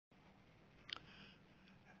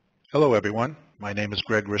Hello everyone, my name is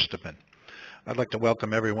Greg Risterman. I'd like to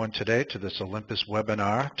welcome everyone today to this Olympus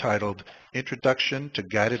webinar titled Introduction to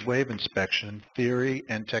Guided Wave Inspection Theory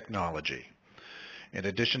and Technology. In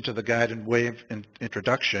addition to the guided wave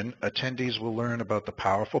introduction, attendees will learn about the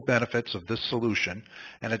powerful benefits of this solution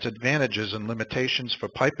and its advantages and limitations for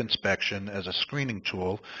pipe inspection as a screening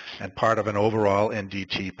tool and part of an overall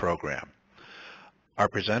NDT program. Our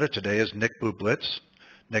presenter today is Nick Bublitz.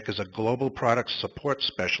 Nick is a global product support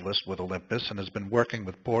specialist with Olympus and has been working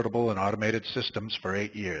with portable and automated systems for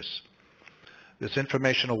 8 years. This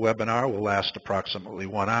informational webinar will last approximately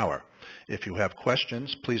 1 hour. If you have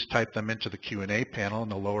questions, please type them into the Q&A panel in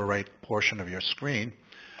the lower right portion of your screen.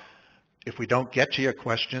 If we don't get to your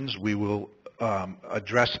questions, we will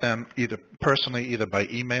address them either by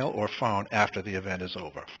email or phone after the event is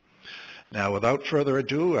over. Now, without further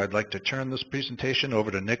ado, I'd like to turn this presentation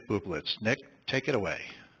over to Nick Bublitz. Nick, take it away.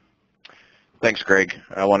 Thanks, Greg.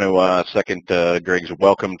 I want to second Greg's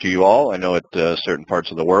welcome to you all. I know at certain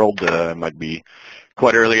parts of the world it might be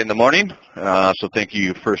quite early in the morning, so thank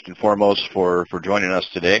you first and foremost for joining us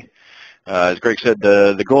today. As Greg said,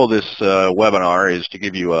 the goal of this webinar is to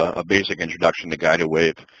give you a basic introduction to guided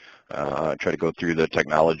wave, try to go through the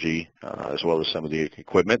technology as well as some of the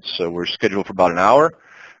equipment. So we're scheduled for about an hour.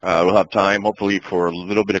 We'll have time, hopefully, for a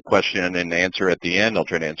little bit of question and answer at the end. I'll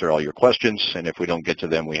try to answer all your questions, and if we don't get to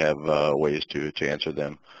them, we have ways to answer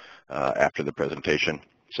them after the presentation.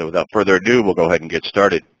 So without further ado, we'll go ahead and get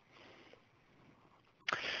started.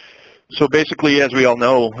 So basically, as we all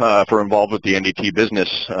know, if we're involved with the NDT business,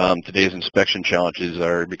 today's inspection challenges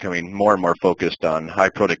are becoming more and more focused on high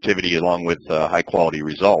productivity along with high quality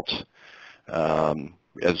results.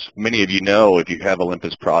 As many of you know, if you have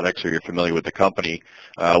Olympus products or you're familiar with the company,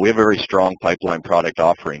 we have a very strong pipeline product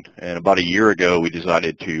offering. And about a year ago, we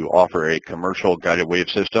decided to offer a commercial guided wave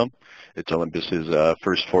system. It's Olympus's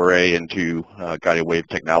first foray into guided wave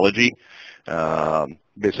technology.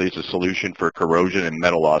 Basically, it's a solution for corrosion and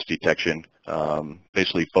metal loss detection,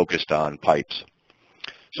 basically focused on pipes.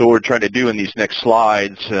 So what we're trying to do in these next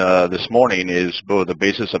slides this morning is both the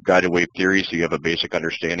basis of guided wave theory, so you have a basic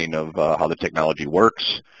understanding of how the technology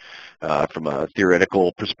works from a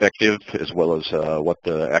theoretical perspective, as well as what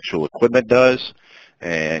the actual equipment does,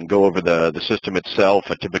 and go over the system itself,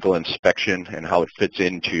 a typical inspection, and how it fits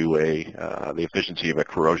into the efficiency of a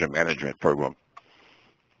corrosion management program.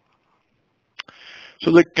 So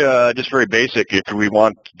look, just very basic, if we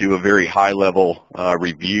want to do a very high-level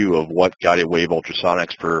review of what guided wave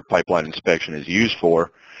ultrasonics for pipeline inspection is used for,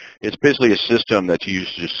 it's basically a system that's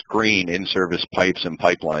used to screen in-service pipes and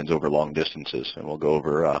pipelines over long distances. And we'll go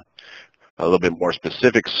over a little bit more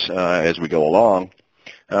specifics as we go along.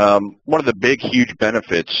 One of the big, huge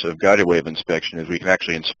benefits of guided wave inspection is we can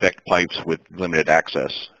actually inspect pipes with limited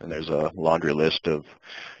access. And there's a laundry list of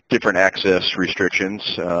different access restrictions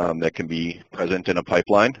that can be present in a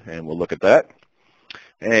pipeline, and we'll look at that.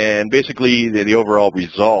 And basically, the overall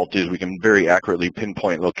result is we can very accurately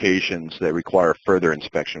pinpoint locations that require further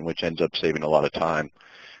inspection, which ends up saving a lot of time.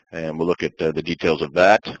 And we'll look at the details of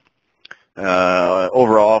that.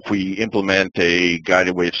 Overall, if we implement a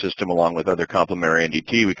guided wave system along with other complementary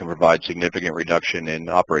NDT, we can provide significant reduction in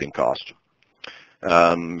operating costs.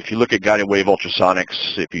 If you look at guided wave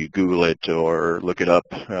ultrasonics, if you Google it or look it up,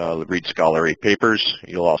 read scholarly papers,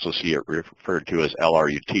 you'll also see it referred to as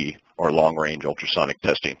LRUT, or long-range ultrasonic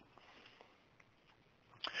testing.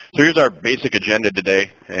 So here's our basic agenda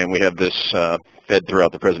today, and we have this fed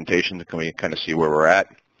throughout the presentation so we kind of see where we're at.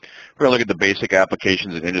 We're going to look at the basic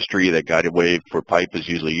applications in industry that guided wave for pipe is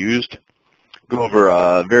usually used. Go over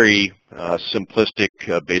a very simplistic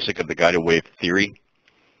basic of the guided wave theory.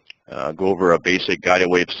 Go over a basic guided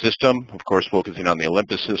wave system, of course focusing on the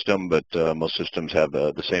Olympus system, but most systems have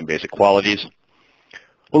the same basic qualities.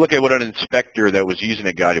 We'll look at what an inspector that was using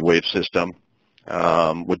a guided wave system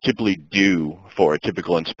would typically do for a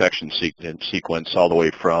typical inspection sequence, all the way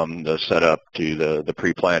from the setup to the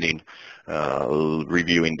pre-planning,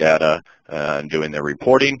 reviewing data, and doing their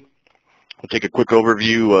reporting. We'll take a quick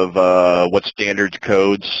overview of what standards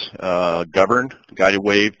codes govern guided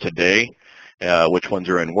wave today. Which ones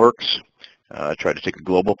are in works, try to take a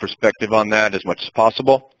global perspective on that as much as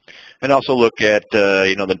possible, and also look at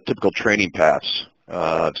the typical training paths.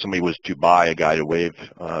 If somebody was to buy a guided wave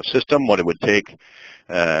system, what it would take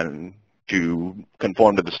to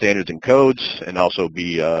conform to the standards and codes and also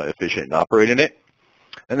be efficient in operating it.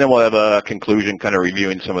 And then we'll have a conclusion kind of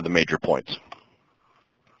reviewing some of the major points.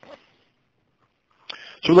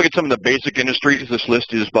 So we look at some of the basic industries. This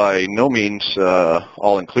list is by no means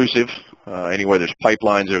all-inclusive. Anywhere there's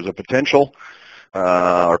pipelines, there's a potential.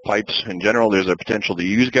 or pipes in general, there's a potential to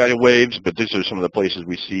use guided waves, but these are some of the places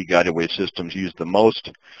we see guided wave systems used the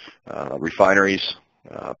most. Refineries,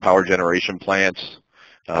 power generation plants,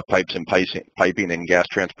 pipes and piping and gas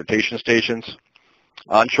transportation stations,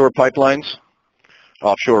 onshore pipelines,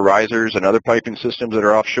 offshore risers and other piping systems that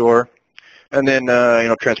are offshore, and then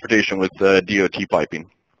transportation with DOT piping.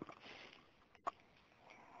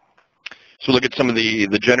 So look at some of the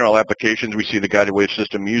general applications we see the guided wave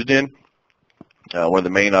system used in. One of the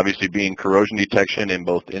main obviously being corrosion detection in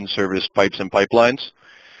both in-service pipes and pipelines.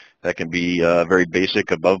 That can be very basic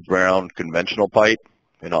above ground conventional pipe,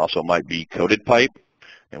 and also might be coated pipe,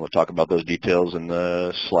 and we'll talk about those details in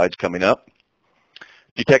the slides coming up.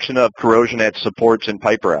 Detection of corrosion at supports and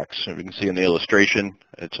pipe racks. As you can see in the illustration,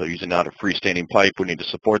 it's using not a freestanding pipe. We need to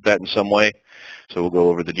support that in some way. So we'll go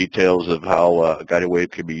over the details of how guided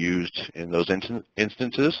wave could be used in those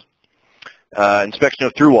instances. Inspection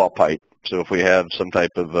of through-wall pipe. So if we have some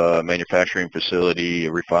type of manufacturing facility,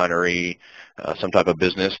 a refinery, some type of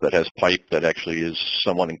business that has pipe that actually is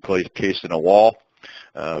somewhat encased in a wall,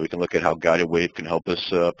 we can look at how guided wave can help us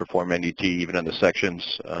perform NDT even in the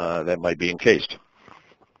sections that might be encased.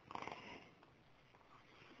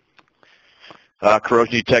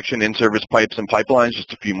 Corrosion detection in service pipes and pipelines,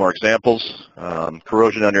 just a few more examples.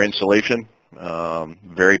 Corrosion under insulation,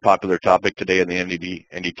 very popular topic today in the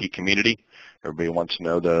NDT community. Everybody wants to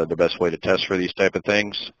know the best way to test for these type of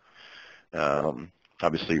things.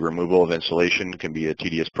 Obviously, removal of insulation can be a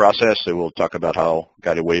tedious process, so we'll talk about how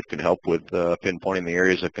guided wave can help with pinpointing the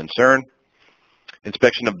areas of concern.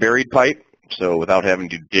 Inspection of buried pipe, so without having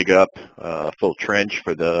to dig up a full trench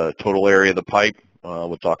for the total area of the pipe,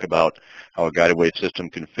 we'll talk about how a guided wave system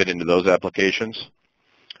can fit into those applications.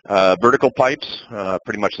 Vertical pipes,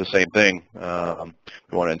 pretty much the same thing.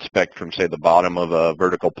 We want to inspect from, say, the bottom of a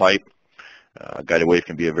vertical pipe. Guided wave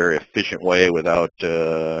can be a very efficient way without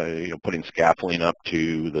putting scaffolding up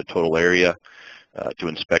to the total area to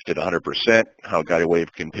inspect it 100%. How guided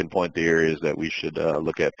wave can pinpoint the areas that we should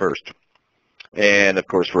look at first. And, of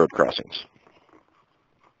course, road crossings.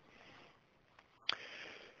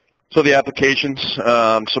 So the applications,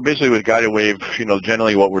 so basically with guided wave,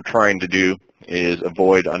 generally what we're trying to do is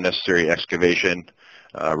avoid unnecessary excavation,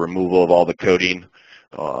 removal of all the coating,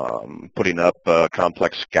 putting up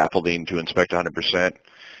complex scaffolding to inspect 100%.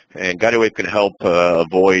 And guided wave can help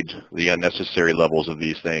avoid the unnecessary levels of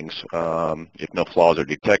these things if no flaws are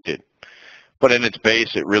detected. But in its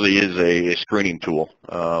base, it really is a screening tool.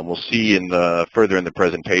 We'll see further in the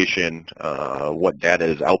presentation what data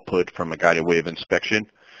is output from a guided wave inspection.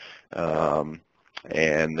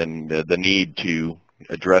 And then the need to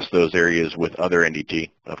address those areas with other NDT.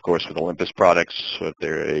 Of course, with Olympus products, so if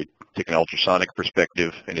they're taking an ultrasonic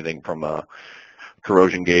perspective, anything from a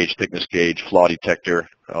corrosion gauge, thickness gauge, flaw detector,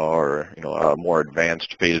 or a more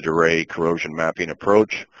advanced phased array corrosion mapping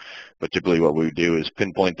approach. But typically what we do is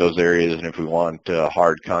pinpoint those areas, and if we want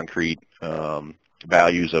hard concrete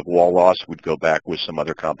values of wall loss, we'd go back with some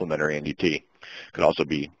other complementary NDT. Could also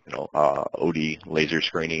be, OD laser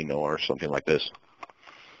screening or something like this.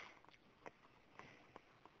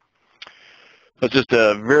 That's just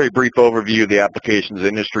a very brief overview of the applications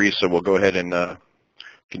industry, so we'll go ahead and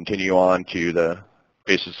continue on to the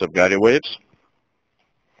basis of guided waves.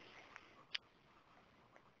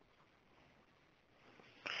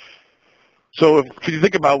 So if you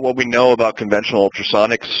think about what we know about conventional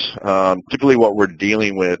ultrasonics, typically what we're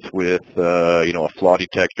dealing with a flaw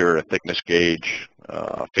detector, a thickness gauge,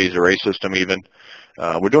 phase array system even,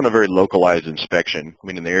 we're doing a very localized inspection. I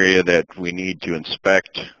mean, in the area that we need to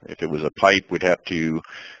inspect, if it was a pipe, we'd have to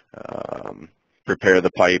prepare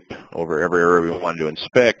the pipe over every area we wanted to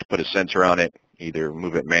inspect, put a sensor on it, either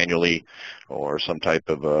move it manually or some type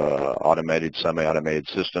of automated, semi-automated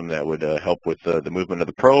system that would help with the movement of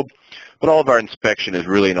the probe. But all of our inspection is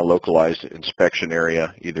really in a localized inspection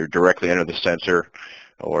area, either directly under the sensor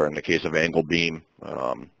or in the case of angle beam,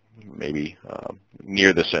 maybe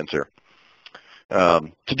near the sensor.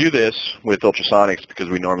 To do this with ultrasonics, because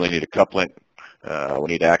we normally need a couplant, we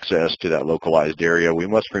need access to that localized area, we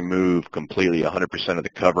must remove completely 100% of the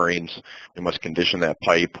coverings. We must condition that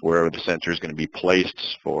pipe where the sensor is going to be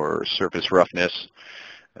placed for surface roughness.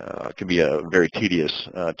 It can be a very tedious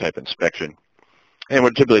type inspection. And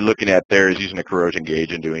what we're typically looking at there is using a corrosion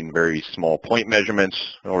gauge and doing very small point measurements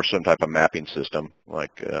or some type of mapping system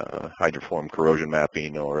like hydroform corrosion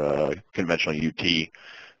mapping or a conventional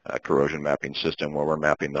UT corrosion mapping system where we're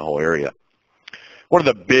mapping the whole area. One of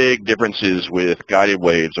the big differences with guided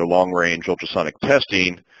waves or long-range ultrasonic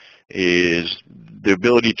testing is the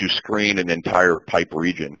ability to screen an entire pipe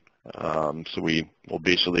region. So we will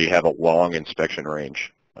basically have a long inspection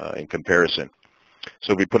range in comparison.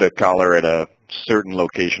 So if we put a collar at a certain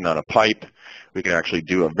location on a pipe, we can actually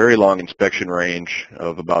do a very long inspection range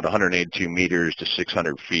of about 182 meters to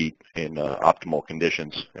 600 feet in optimal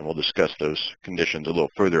conditions, and we'll discuss those conditions a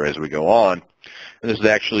little further as we go on. And this is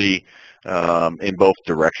actually in both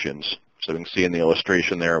directions. So we can see in the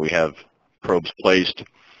illustration there we have probes placed,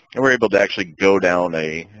 and we're able to actually go down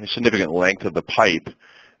a significant length of the pipe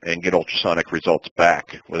and get ultrasonic results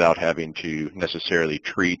back without having to necessarily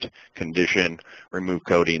treat, condition, remove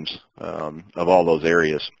coatings of all those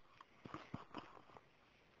areas.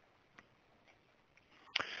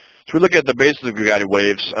 So we look at the basis of guided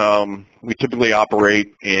waves. We typically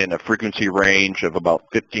operate in a frequency range of about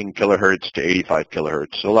 15 kilohertz to 85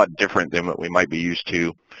 kilohertz, so a lot different than what we might be used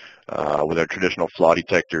to with our traditional flaw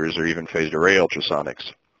detectors or even phased array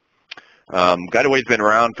ultrasonics. Guided wave's been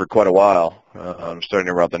around for quite a while, starting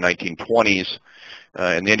around the 1920s.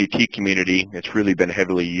 In the NDT community, it's really been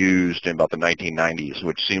heavily used in about the 1990s,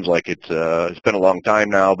 which seems like it's been a long time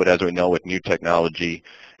now, but as we know with new technology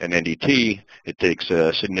and NDT, it takes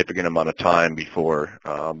a significant amount of time before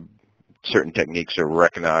certain techniques are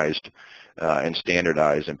recognized and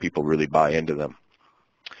standardized and people really buy into them.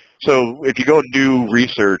 So if you go do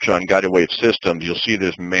research on guided wave systems, you'll see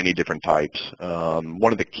there's many different types.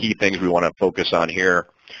 One of the key things we want to focus on here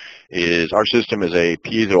is our system is a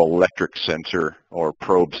piezoelectric sensor or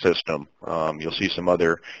probe system. You'll see some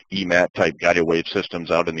other EMAT type guided wave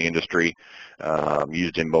systems out in the industry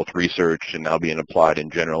used in both research and now being applied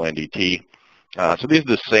in general NDT. So these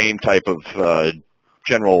are the same type of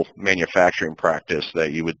general manufacturing practice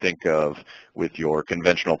that you would think of with your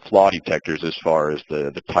conventional flaw detectors as far as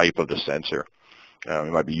the type of the sensor. We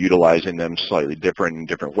might be utilizing them slightly different in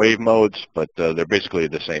different wave modes, but they're basically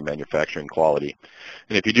the same manufacturing quality.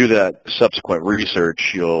 And if you do that subsequent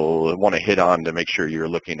research, you'll want to hit on to make sure you're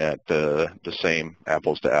looking at the same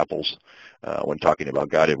apples to apples when talking about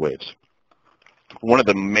guided waves. One of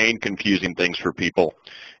the main confusing things for people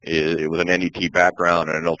is, with an NDT background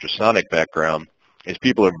and an ultrasonic background, is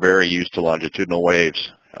people are very used to longitudinal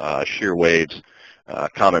waves, shear waves,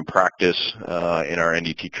 common practice in our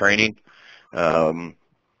NDT training.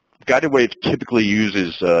 Guided waves typically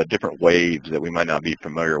uses different waves that we might not be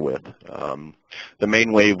familiar with. The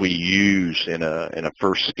main wave we use in a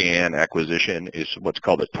first scan acquisition is what's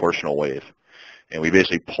called a torsional wave. And we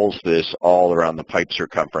basically pulse this all around the pipe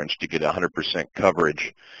circumference to get 100%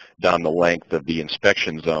 coverage down the length of the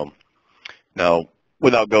inspection zone. Now,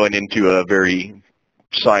 without going into a very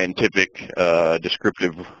scientific,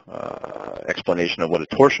 descriptive explanation of what a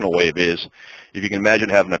torsional wave is, if you can imagine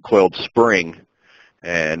having a coiled spring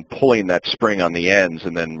and pulling that spring on the ends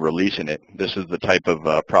and then releasing it, this is the type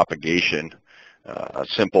of propagation, a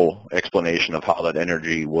simple explanation of how that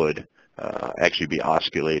energy would actually be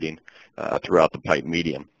oscillating throughout the pipe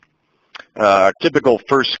medium. Typical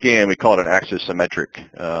first scan, we call it an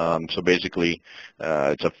axisymmetric. So basically,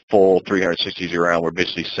 it's a full 360 around. We're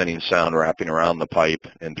basically sending sound wrapping around the pipe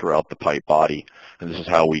and throughout the pipe body. And this is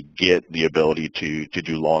how we get the ability to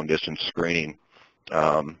do long distance screening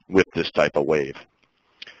with this type of wave.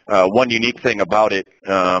 One unique thing about it,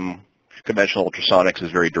 conventional ultrasonics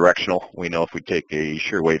is very directional. We know if we take a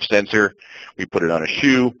shear wave sensor, we put it on a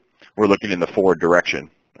shoe, we're looking in the forward direction.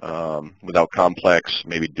 Without complex,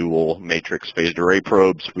 maybe dual matrix phased array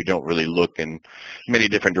probes, we don't really look in many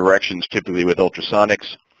different directions typically with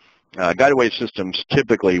ultrasonics. Guided wave systems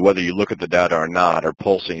typically, whether you look at the data or not, are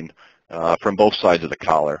pulsing from both sides of the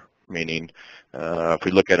collar, meaning if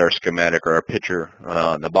we look at our schematic or our picture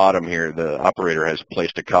on the bottom here, the operator has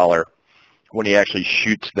placed a collar. When he actually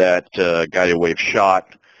shoots that guided wave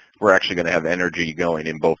shot, we're actually going to have energy going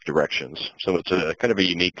in both directions. So it's a kind of a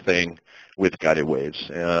unique thing with guided waves.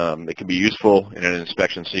 It can be useful in an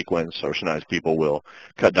inspection sequence, or sometimes people will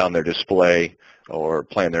cut down their display or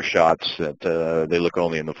plan their shots that they look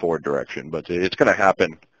only in the forward direction, but it's going to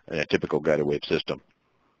happen in a typical guided wave system.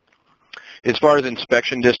 As far as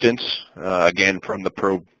inspection distance, again, from the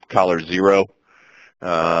probe collar 0,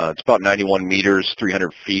 it's about 91 meters,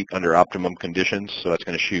 300 feet under optimum conditions, so that's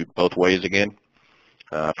going to shoot both ways again.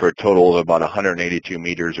 For a total of about 182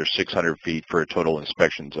 meters or 600 feet for a total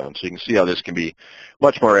inspection zone. So you can see how this can be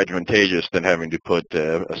much more advantageous than having to put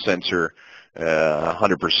a sensor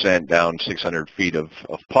 100% down 600 feet of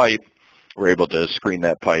pipe. We're able to screen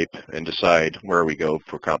that pipe and decide where we go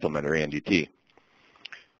for complementary NDT.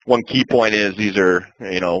 One key point is these are,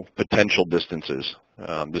 potential distances.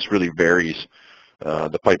 This really varies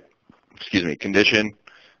the pipe, condition,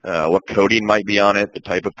 what coating might be on it, the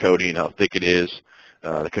type of coating, how thick it is,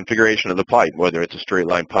 the configuration of the pipe, whether it's a straight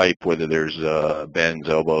line pipe, whether there's bends,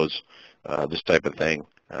 elbows, this type of thing.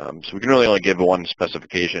 So we can really only give one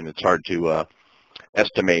specification. It's hard to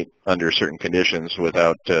estimate under certain conditions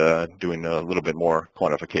without doing a little bit more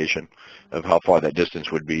quantification of how far that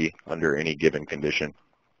distance would be under any given condition.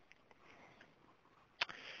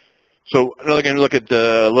 So we're going to look at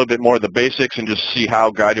a little bit more of the basics and just see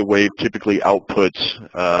how guided wave typically outputs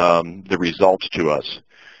the results to us.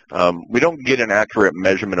 We don't get an accurate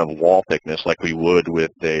measurement of wall thickness like we would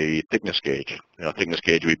with a thickness gauge. Thickness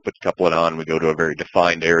gauge, we couple it on, we go to a very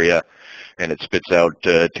defined area, and it spits out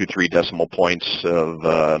 2-3 decimal points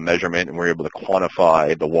of measurement, and we're able to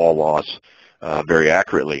quantify the wall loss very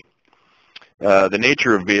accurately. The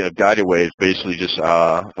nature of guided waves basically just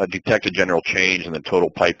detect a general change in the total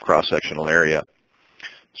pipe cross-sectional area.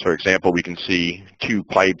 So for example, we can see 2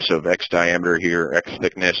 pipes of X diameter here, X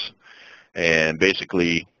thickness, and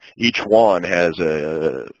basically each one has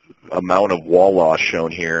a amount of wall loss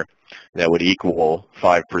shown here that would equal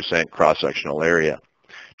 5% cross-sectional area.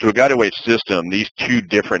 To a guided wave system, these 2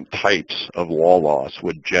 different types of wall loss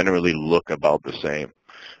would generally look about the same.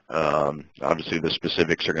 Obviously, the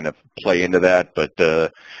specifics are going to play into that, but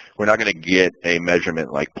we're not going to get a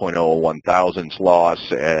measurement like 0.01 thousandths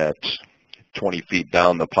loss at 20 feet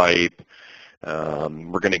down the pipe.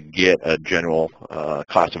 We're going to get a general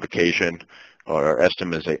classification or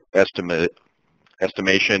estimation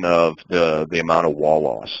of the amount of wall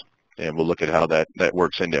loss, and we'll look at how that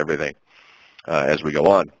works into everything as we go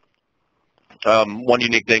on. One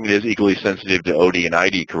unique thing is equally sensitive to OD and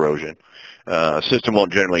ID corrosion. A system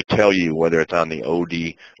won't generally tell you whether it's on the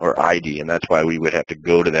OD or ID, and that's why we would have to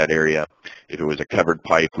go to that area. If it was a covered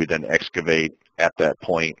pipe, we then excavate at that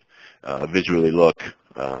point, visually look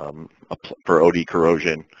for OD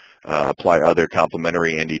corrosion, apply other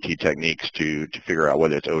complementary NDT techniques to figure out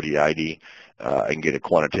whether it's OD, ID, and get a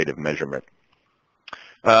quantitative measurement.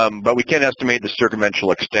 But we can estimate the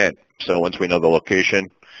circumferential extent. So once we know the location,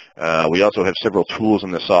 we also have several tools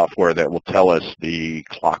in the software that will tell us the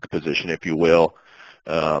clock position, if you will,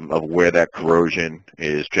 of where that corrosion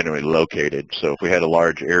is generally located. So if we had a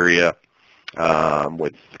large area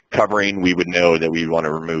with covering, we would know that we want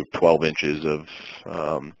to remove 12 inches of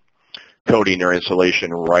coating or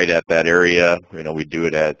insulation right at that area. We do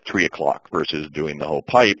it at 3 o'clock versus doing the whole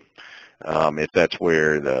pipe, if that's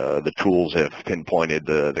where the tools have pinpointed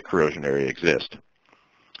the corrosion area exists.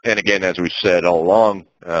 And again, as we've said all along,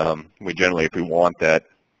 we generally, if we want that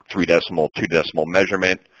 3 decimal, 2 decimal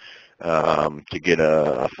measurement to get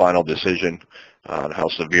a final decision on how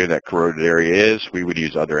severe that corroded area is, we would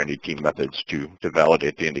use other NDT methods to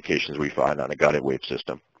validate the indications we find on a guided wave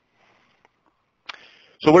system.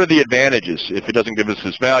 So what are the advantages? If it doesn't give us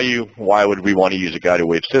this value, why would we want to use a guided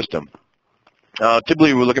wave system?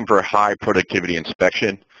 Typically, we're looking for high productivity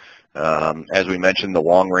inspection. As we mentioned, the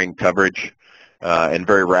long ring coverage and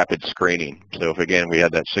very rapid screening. So if, again, we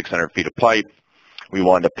had that 600 feet of pipe, we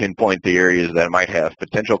wanted to pinpoint the areas that might have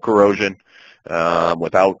potential corrosion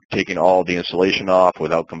without taking all the insulation off,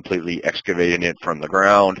 without completely excavating it from the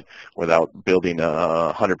ground, without building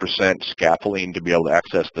 100% scaffolding to be able to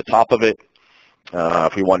access the top of it.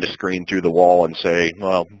 If we wanted to screen through the wall and say,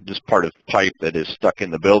 well, this part of pipe that is stuck in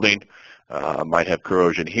the building might have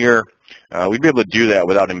corrosion here, we'd be able to do that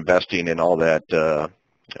without investing in all that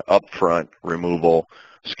upfront removal,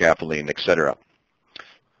 scaffolding, etc.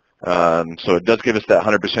 So it does give us that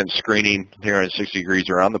 100% screening, 360 degrees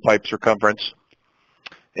around the pipe circumference.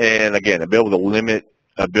 And again, ability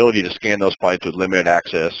to scan those pipes with limited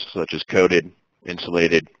access, such as coated,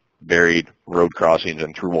 insulated, buried, road crossings,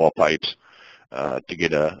 and through wall pipes to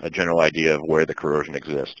get a general idea of where the corrosion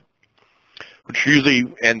exists. Which usually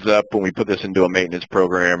ends up, when we put this into a maintenance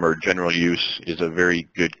program or general use, is a very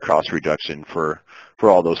good cost reduction for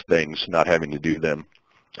all those things, not having to do them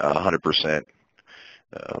 100%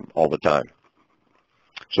 all the time.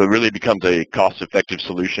 So it really becomes a cost-effective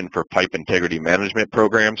solution for pipe integrity management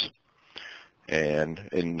programs. And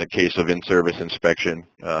in the case of in-service inspection,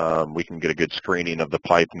 we can get a good screening of the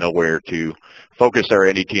pipe, know where to focus our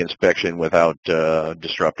NDT inspection without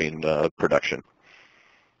disrupting production.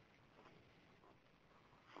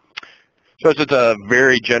 So it's just a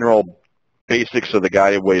very general basics of the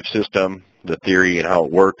guided wave system, the theory and how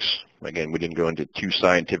it works. Again, we didn't go into too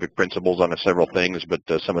scientific principles on several things, but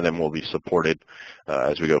some of them will be supported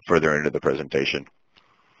as we go further into the presentation.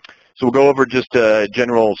 So we'll go over just a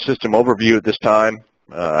general system overview at this time.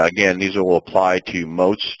 Again, these will apply to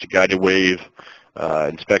most guided wave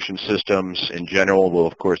inspection systems. In general, we'll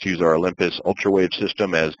of course use our Olympus UltraWave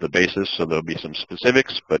system as the basis, so there'll be some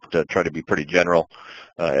specifics, but try to be pretty general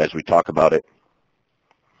as we talk about it.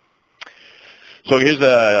 So here's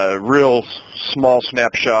a real small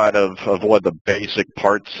snapshot of what the basic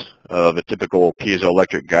parts of a typical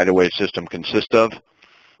piezoelectric guided wave system consist of.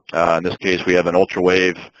 In this case, we have an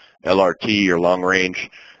ultrawave LRT or long range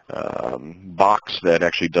box that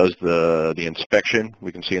actually does the inspection.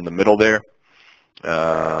 We can see in the middle there.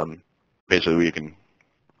 Basically, we can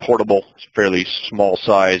portable, it's fairly small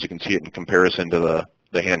size. You can see it in comparison to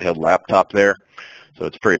the handheld laptop there. So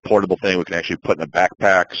it's a very portable thing. We can actually put in a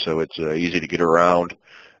backpack, so it's easy to get around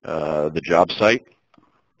the job site.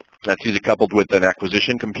 That's usually coupled with an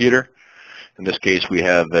acquisition computer. In this case, we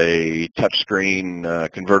have a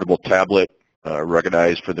touchscreen convertible tablet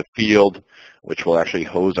ruggedized for the field, which will actually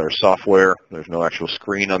host our software. There's no actual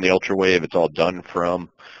screen on the ultrawave. It's all done from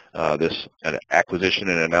this acquisition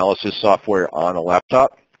and analysis software on a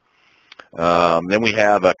laptop. Then we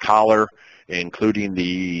have a collar, including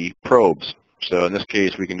the probes. So in this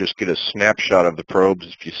case, we can just get a snapshot of the probes.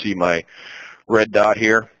 If you see my red dot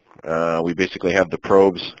here, we basically have the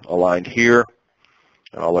probes aligned here.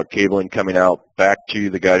 All our cabling coming out back to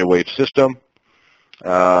the guided wave system.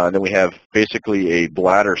 And then we have basically a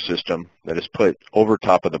bladder system that is put over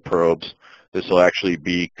top of the probes. This will actually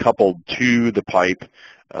be coupled to the pipe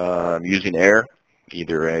using air,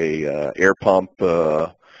 either a air pump,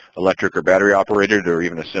 electric or battery operated, or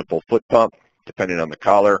even a simple foot pump, depending on the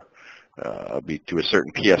collar. Be to a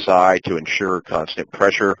certain PSI to ensure constant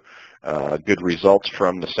pressure, good results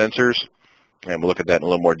from the sensors. And we'll look at that in a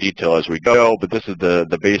little more detail as we go, but this is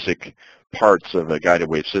the basic parts of a guided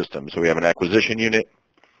wave system. So we have an acquisition unit,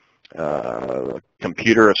 a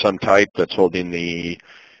computer of some type that's holding the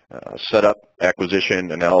setup,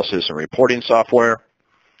 acquisition, analysis, and reporting software.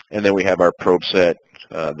 And then we have our probe set,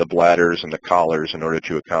 the bladders and the collars in order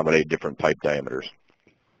to accommodate different pipe diameters.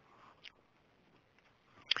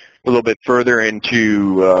 A little bit further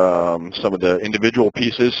into some of the individual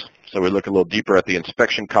pieces. So we look a little deeper at the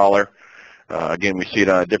inspection collar. Again, we see it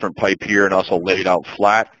on a different pipe here and also laid out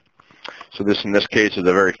flat. So this, in this case, is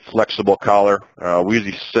a very flexible collar. We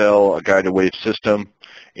usually sell a guided wave system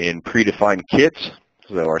in predefined kits.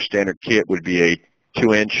 So our standard kit would be a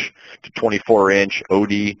 2-inch to 24-inch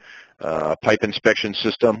OD pipe inspection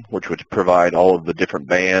system, which would provide all of the different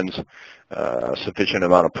bands, sufficient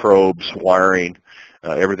amount of probes, wiring,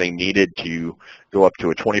 everything needed to go up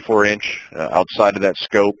to a 24-inch. Outside of that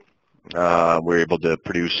scope, we're able to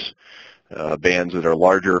produce bands that are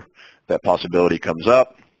larger. That possibility comes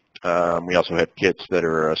up. We also have kits that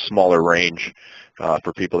are a smaller range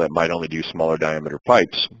for people that might only do smaller diameter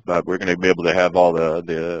pipes. But we're going to be able to have all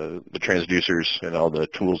the transducers and all the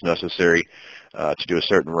tools necessary to do a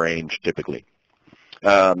certain range typically.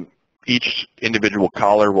 Each individual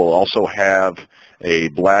collar will also have a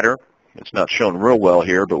bladder. It's not shown real well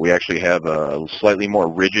here, but we actually have a slightly more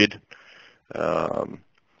rigid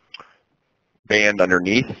band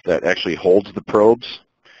underneath that actually holds the probes.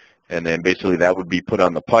 And then basically that would be put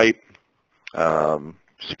on the pipe,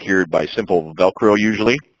 secured by simple Velcro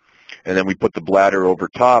usually. And then we put the bladder over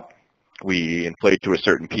top. We inflate to a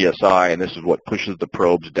certain PSI, and this is what pushes the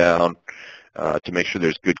probes down to make sure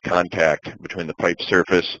there's good contact between the pipe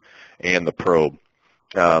surface and the probe.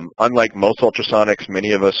 Unlike most ultrasonics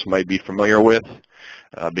many of us might be familiar with,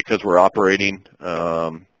 because we're operating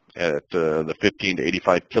at the 15 to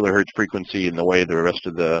 85 kilohertz frequency in the way the rest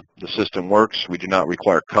of the system works, we do not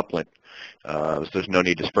require coupling. So there's no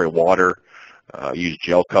need to spray water, use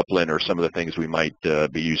gel coupling, or some of the things we might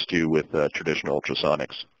be used to with traditional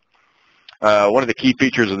ultrasonics. One of the key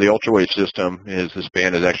features of the ultrawave system is this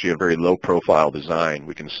band is actually a very low profile design.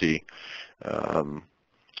 We can see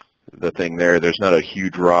the thing there. There's not a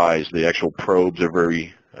huge rise. The actual probes are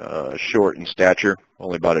very short in stature,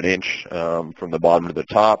 only about 1 inch from the bottom to the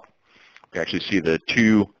top. You can actually see the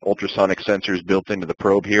 2 ultrasonic sensors built into the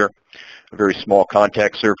probe here. A very small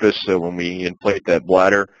contact surface, so when we inflate that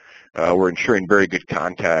bladder, we're ensuring very good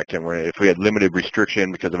contact. And if we had limited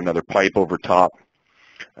restriction because of another pipe over top,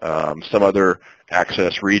 some other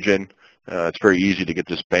access region, it's very easy to get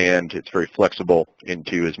this band. It's very flexible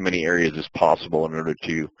into as many areas as possible in order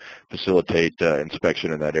to facilitate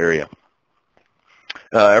inspection in that area.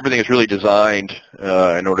 Everything is really designed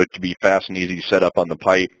in order to be fast and easy to set up on the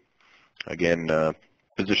pipe. Again,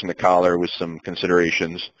 position the collar with some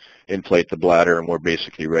considerations, inflate the bladder, and we're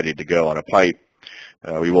basically ready to go on a pipe.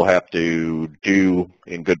 We will have to do,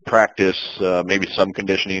 in good practice, maybe some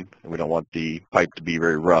conditioning. We don't want the pipe to be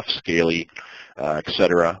very rough, scaly,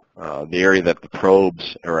 etc. The area that the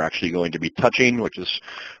probes are actually going to be touching, which is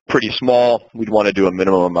pretty small, we'd want to do a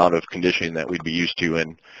minimum amount of conditioning that we'd be used to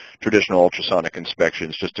in traditional ultrasonic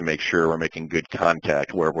inspections, just to make sure we're making good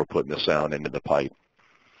contact where we're putting the sound into the pipe.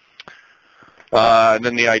 And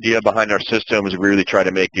then the idea behind our system is we really try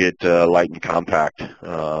to make it light and compact.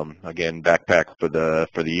 Again, backpack for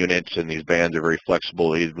the units, and these bands are very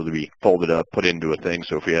flexible, able to be folded up, put into a thing.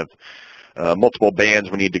 So if we have multiple bands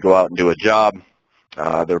we need to go out and do a job,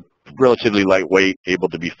 they're relatively lightweight, able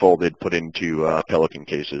to be folded, put into Pelican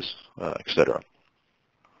cases, etc.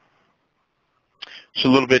 So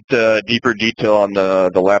a little bit deeper detail on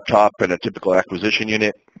the laptop and a typical acquisition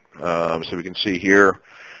unit. So we can see here,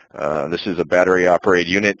 this is a battery-operated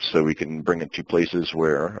unit, so we can bring it to places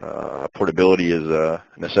where portability is a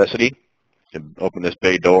necessity. You can open this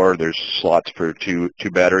bay door. There's slots for two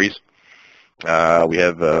batteries. We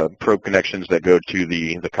have probe connections that go to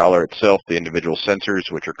the collar itself, the individual sensors,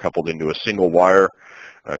 which are coupled into a single wire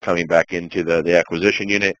coming back into the acquisition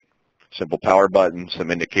unit. Simple power button, some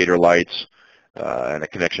indicator lights, and a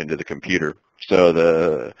connection to the computer. So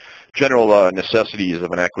the general necessities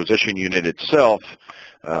of an acquisition unit itself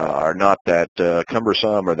are not that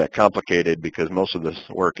cumbersome or that complicated, because most of this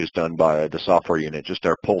work is done by the software unit. Just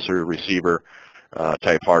our pulser receiver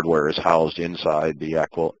type hardware is housed inside the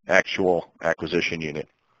actual acquisition unit.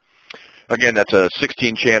 Again, that's a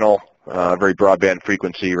 16-channel, very broadband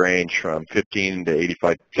frequency range from 15 to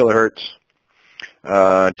 85 kilohertz.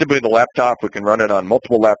 Typically the laptop, we can run it on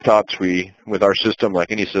multiple laptops. With our system,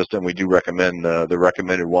 like any system, we do recommend the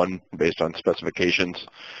recommended one based on specifications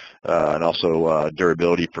and also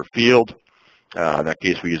durability for field. In that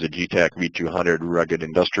case, we use a GTAC V200 rugged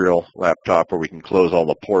industrial laptop where we can close all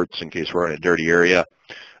the ports in case we're in a dirty area.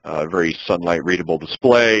 Very sunlight readable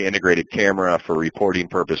display, integrated camera for reporting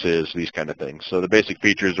purposes, these kind of things. So the basic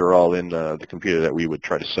features are all in the computer that we would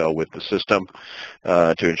try to sell with the system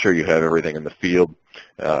to ensure you have everything in the field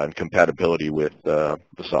and compatibility with the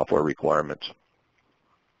software requirements.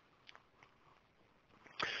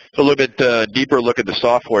 So a little bit deeper look at the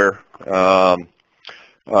software.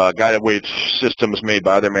 Guided wave systems made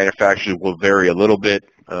by other manufacturers will vary a little bit.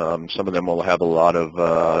 Some of them will have a lot of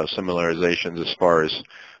similarizations as far as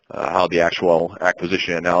how the actual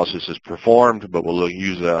acquisition analysis is performed, but we'll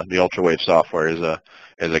use the UltraWave software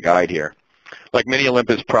as a guide here. Like many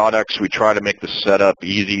Olympus products, we try to make the setup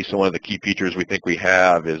easy. So one of the key features we think we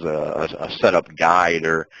have is a setup guide,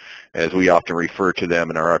 or as we often refer to them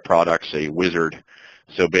in our products, a wizard.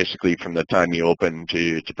 So basically, from the time you open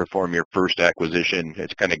to perform your first acquisition,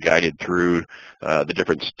 it's kind of guided through the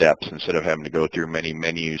different steps instead of having to go through many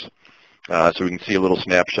menus. So we can see a little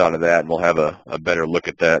snapshot of that, and we'll have a better look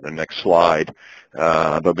at that in the next slide.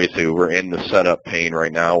 But basically, we're in the setup pane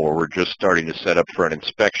right now, where we're just starting to set up for an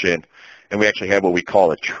inspection, and we actually have what we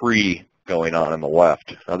call a tree going on the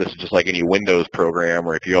left. Now, this is just like any Windows program,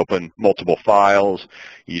 where if you open multiple files,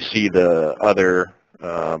 you see the other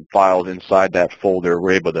files inside that folder.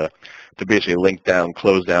 We're able to basically link down,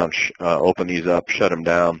 close down, open these up, shut them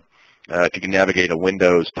down. If you can navigate a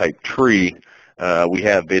Windows type tree, we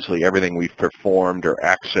have basically everything we've performed or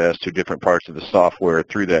access to different parts of the software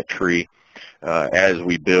through that tree as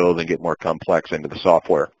we build and get more complex into the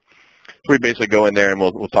software. So we basically go in there, and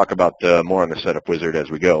we'll talk about more on the setup wizard as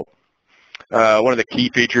we go. One of the key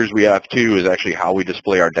features we have too is actually how we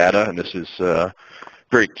display our data, and this is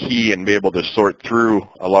very key and be able to sort through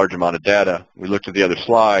a large amount of data. We looked at the other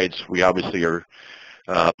slides. We obviously are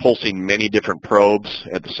pulsing many different probes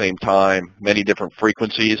at the same time, many different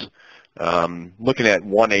frequencies. Looking at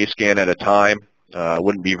one A scan at a time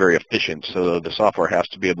wouldn't be very efficient, so the software has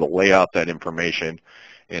to be able to lay out that information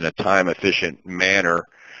in a time-efficient manner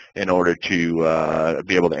in order to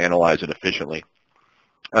be able to analyze it efficiently.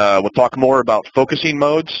 We'll talk more about focusing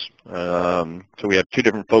modes. So we have two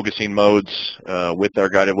different focusing modes with our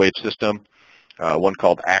guided wave system, one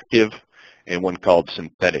called active and one called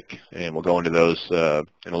synthetic. And we'll go into those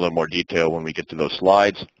in a little more detail when we get to those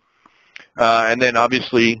slides. And then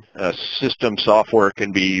obviously system software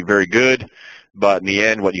can be very good, but in the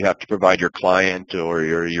end what you have to provide your client or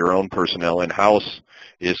your own personnel in-house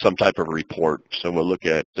is some type of report. So we'll look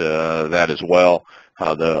at that as well,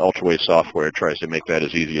 how the UltraWave software tries to make that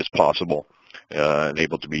as easy as possible and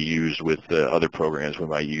able to be used with other programs we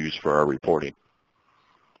might use for our reporting.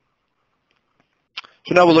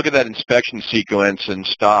 So now we'll look at that inspection sequence and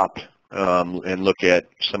stop and look at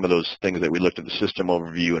some of those things that we looked at the system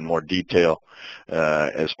overview in more detail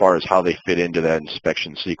as far as how they fit into that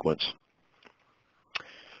inspection sequence.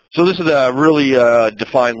 So this is a really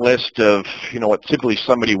defined list of what typically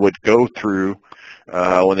somebody would go through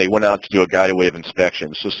when they went out to do a guided wave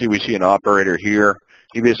inspection. So we see an operator here.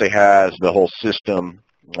 He basically has the whole system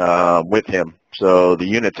with him. So the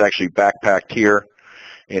unit's actually backpacked here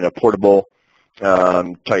in a portable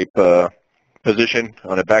type position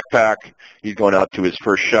on a backpack. He's going out to his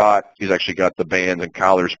first shot. He's actually got the bands and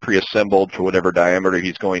collars pre-assembled for whatever diameter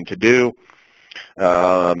he's going to do.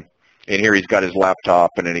 And here he's got his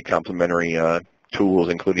laptop and any complementary tools,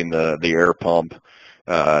 including the air pump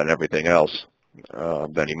and everything else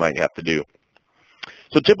that he might have to do.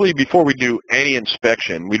 So typically before we do any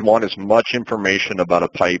inspection, we'd want as much information about a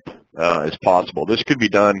pipe as possible. This could be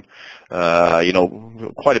done,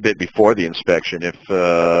 quite a bit before the inspection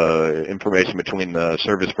if information between the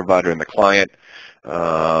service provider and the client,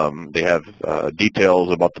 they have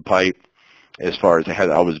details about the pipe as far as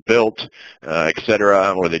how it was built, et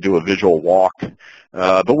cetera, or they do a visual walk.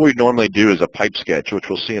 But what we normally do is a pipe sketch, which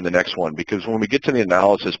we'll see in the next one, because when we get to the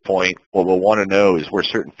analysis point, what we'll want to know is where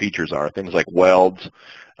certain features are, things like welds,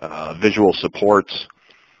 visual supports.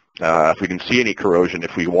 If we can see any corrosion,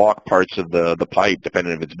 if we walk parts of the pipe,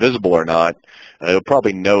 depending if it's visible or not, it'll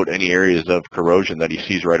probably note any areas of corrosion that he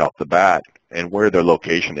sees right off the bat and where their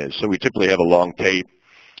location is. So we typically have a long tape.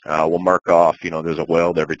 We'll mark off, there's a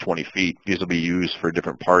weld every 20 feet. These will be used for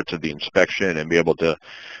different parts of the inspection and be able to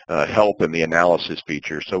help in the analysis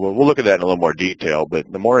feature. So we'll look at that in a little more detail,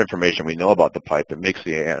 but the more information we know about the pipe, it makes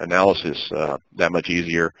the analysis that much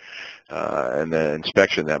easier and the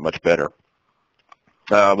inspection that much better.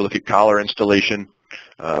 We'll look at collar installation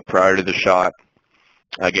prior to the shot.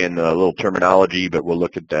 Again, a little terminology, but we'll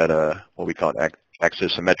look at that, what we call an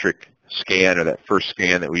axisymmetric scan, or that first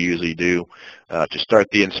scan that we usually do to start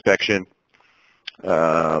the inspection.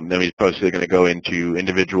 Then we're probably going to go into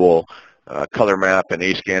individual color map and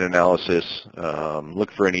A-scan analysis,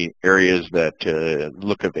 look for any areas that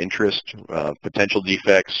look of interest, potential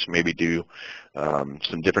defects, maybe do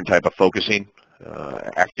some different type of focusing,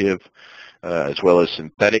 active as well as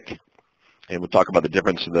synthetic. And we'll talk about the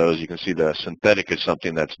difference of those. You can see the synthetic is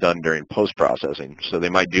something that's done during post-processing. So they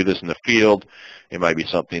might do this in the field. It might be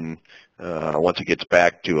something, once it gets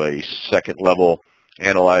back to a second-level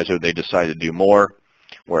analyzer, they decide to do more,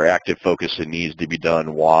 where active focusing needs to be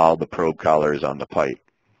done while the probe collar is on the pipe.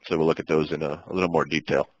 So we'll look at those in a little more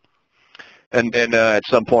detail. And then at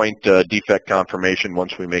some point, defect confirmation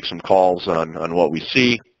once we make some calls on what we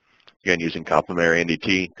see. Again, using complementary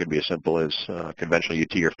NDT, could be as simple as conventional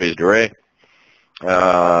UT or phased array.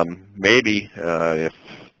 Maybe if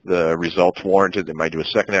the results warranted, they might do a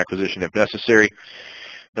second acquisition if necessary,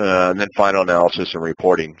 and then final analysis and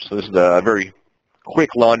reporting. So this is a very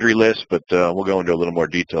quick laundry list, but we'll go into a little more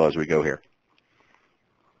detail as we go here.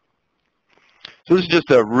 So this is just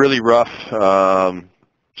a really rough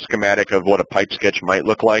schematic of what a pipe sketch might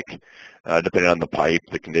look like. Depending on the pipe,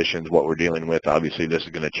 the conditions, what we're dealing with. Obviously, this is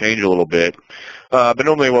going to change a little bit. But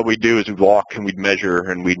normally what we do is we'd walk and we'd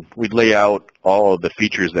measure and we'd lay out all of the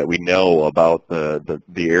features that we know about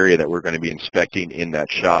the area that we're going to be inspecting in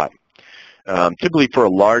that shot. Typically for a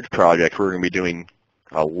large project, we're going to be doing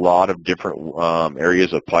a lot of different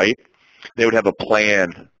areas of pipe. They would have a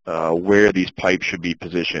plan where these pipes should be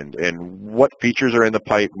positioned and what features are in the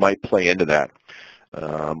pipe might play into that.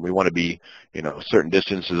 We want to be, certain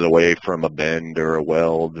distances away from a bend or a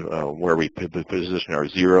weld where we position our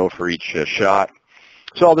zero for each shot.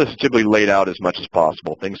 So all this is typically laid out as much as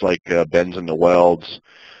possible. Things like bends in the welds,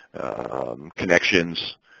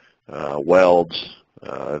 connections, welds.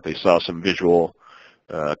 If they saw some visual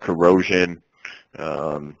corrosion,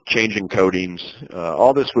 changing coatings.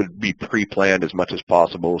 All this would be pre-planned as much as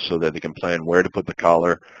possible so that they can plan where to put the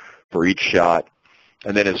collar for each shot.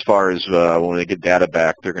 And then as far as when they get data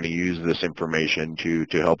back, they're going to use this information to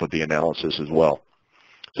help with the analysis as well.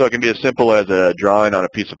 So it can be as simple as a drawing on a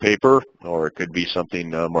piece of paper, or it could be something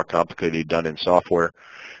more complicated done in software,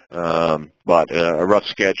 but a rough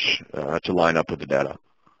sketch to line up with the data.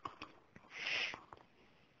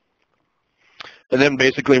 And then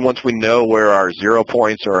basically once we know where our 0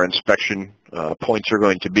 points or our inspection points are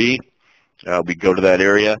going to be, we go to that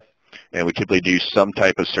area. And we typically do some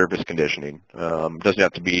type of surface conditioning. It doesn't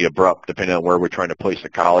have to be abrupt depending on where we're trying to place the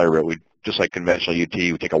collar, but we, just like conventional UT,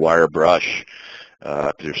 we take a wire brush,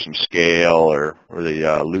 if there's some scale or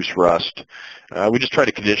the loose rust. We just try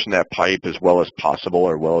to condition that pipe as well as possible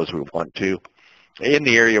or well as we want to in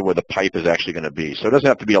the area where the pipe is actually going to be. So it doesn't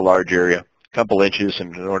have to be a large area, a couple inches,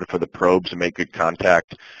 and in order for the probes to make good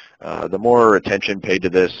contact. The more attention paid to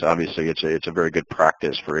this, obviously it's a very good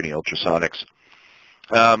practice for any ultrasonics.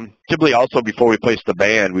 Typically also before we place the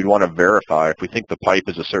band, we'd want to verify if we think the pipe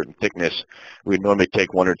is a certain thickness. We'd normally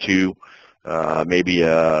take 1 or 2, maybe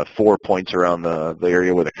 4 points around the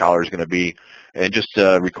area where the collar is going to be and just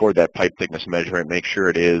record that pipe thickness measurement, make sure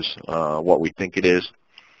it is what we think it is.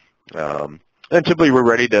 And typically we're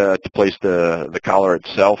ready to place the collar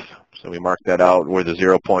itself. So we mark that out where the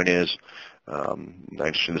 0 point is.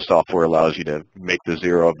 Actually, the software allows you to make the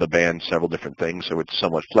zero of the band several different things, so it's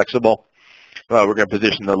somewhat flexible. We're going to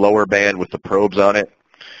position the lower band with the probes on it.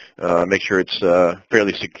 Make sure it's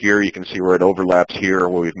fairly secure. You can see where it overlaps here,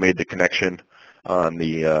 where we've made the connection on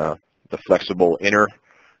the flexible inner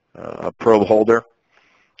probe holder.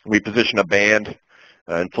 We position a band,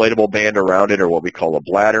 inflatable band around it, or what we call a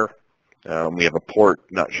bladder. We have a port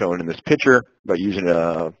not shown in this picture, but using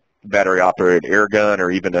a battery-operated air gun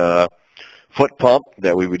or even a foot pump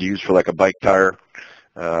that we would use for like a bike tire.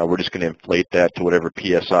 We're just going to inflate that to whatever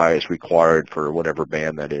PSI is required for whatever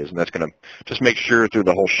band that is. And that's going to just make sure through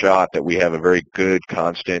the whole shot that we have a very good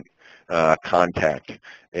constant contact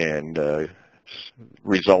and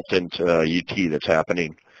resultant UT that's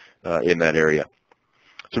happening in that area.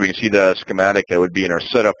 So we can see the schematic that would be in our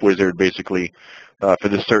setup wizard. Basically, for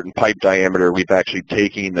this certain pipe diameter, we've actually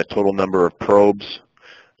taken the total number of probes,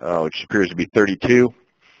 which appears to be 32,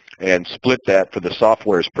 and split that for the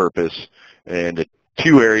software's purpose into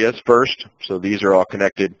two areas first. So these are all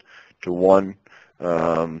connected to one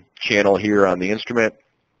channel here on the instrument.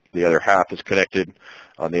 The other half is connected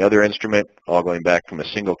on the other instrument, all going back from a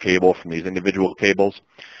single cable from these individual cables.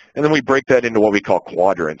 And then we break that into what we call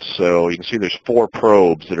quadrants. So you can see there's 4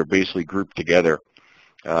 probes that are basically grouped together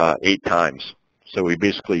 8 times. So we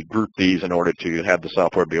basically group these in order to have the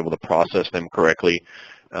software be able to process them correctly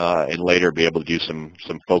and later be able to do some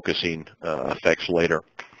focusing effects later.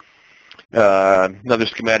 Another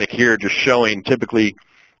schematic here just showing typically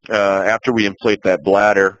after we inflate that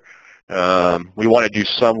bladder, we want to do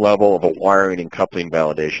some level of a wiring and coupling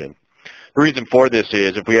validation. The reason for this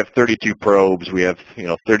is if we have 32 probes, we have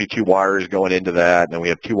 32 wires going into that, and then we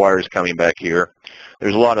have 2 wires coming back here.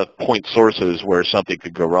 There's a lot of point sources where something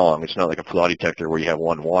could go wrong. It's not like a flaw detector where you have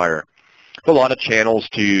 1 wire. A lot of channels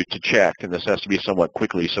to check, and this has to be somewhat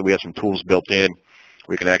quickly, so we have some tools built in.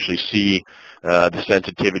 We can actually see the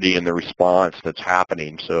sensitivity and the response that's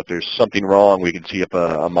happening. So if there's something wrong, we can see if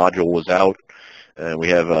a module was out, and we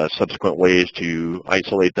have subsequent ways to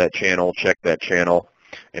isolate that channel, check that channel,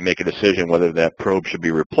 and make a decision whether that probe should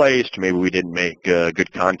be replaced. Maybe we didn't make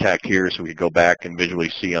good contact here, so we could go back and visually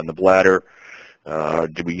see on the bladder.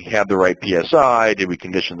 Did we have the right PSI? Did we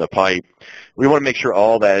condition the pipe? We want to make sure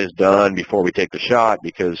all that is done before we take the shot,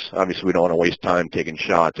 because obviously we don't want to waste time taking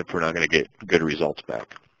shots if we're not going to get good results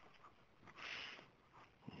back.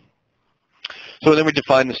 So then we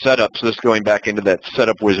define the setup. So this is going back into that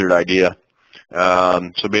setup wizard idea.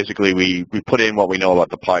 So basically we put in what we know about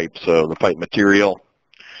the pipe. So the pipe material,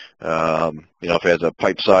 if it has a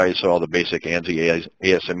pipe size, so all the basic ANSI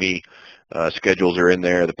ASME schedules are in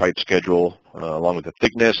there, the pipe schedule along with the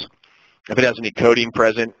thickness. If it has any coating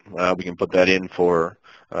present, we can put that in for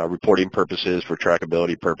reporting purposes, for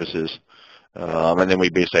trackability purposes. And then we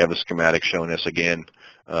basically have a schematic showing us again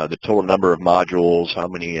the total number of modules, how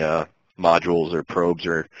many modules or probes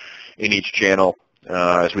are in each channel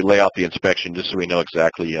as we lay out the inspection, just so we know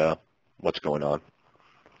exactly what's going on.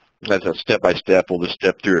 That's a step-by-step. We'll just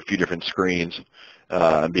step through a few different screens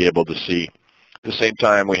and be able to see. At the same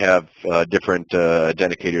time, we have different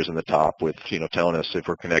indicators in the top with, telling us if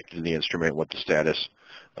we're connected to the instrument, what the status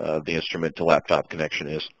of the instrument to laptop connection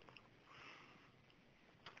is.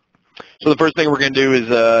 So the first thing we're going to do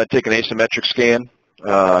is take an asymmetric scan.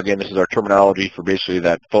 Again, this is our terminology for basically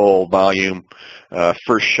that full volume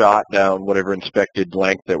first shot down whatever inspected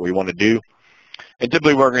length that we want to do. And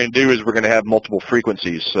typically what we're going to do is we're going to have multiple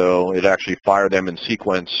frequencies, so it actually fire them in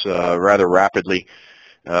sequence rather rapidly.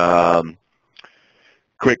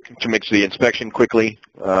 Quick to make the inspection quickly,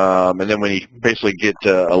 and then when you basically get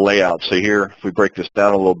a layout. So here, if we break this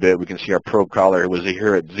down a little bit, we can see our probe collar was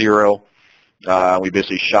here at 0. We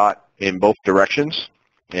basically shot in both directions,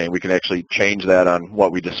 and we can actually change that on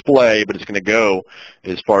what we display, but it's going to go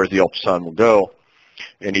as far as the ultrasound will go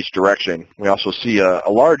in each direction. We also see a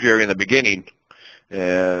large area in the beginning,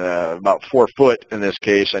 about 4 foot in this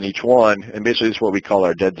case on each one, and basically this is what we call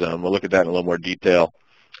our dead zone. We'll look at that in a little more detail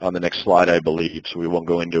on the next slide, I believe, so we won't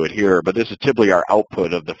go into it here. But this is typically our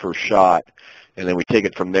output of the first shot, and then we take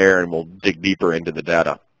it from there and we'll dig deeper into the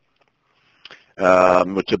data.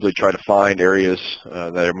 We'll typically try to find areas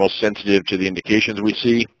that are most sensitive to the indications we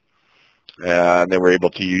see, and then we're able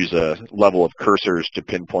to use a level of cursors to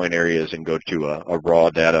pinpoint areas and go to a raw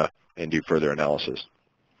data and do further analysis.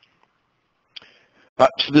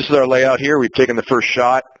 So this is our layout here. We've taken the first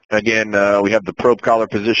shot. Again, we have the probe collar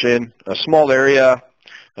position, a small area,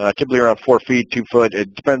 typically around 4 feet, 2 foot.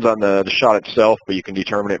 It depends on the shot itself, but you can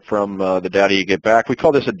determine it from the data you get back. We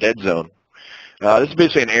call this a dead zone. This is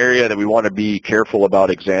basically an area that we want to be careful about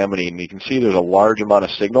examining. You can see there's a large amount of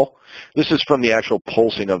signal. This is from the actual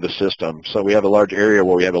pulsing of the system. So we have a large area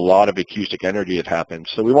where we have a lot of acoustic energy that happens.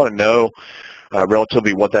 So we want to know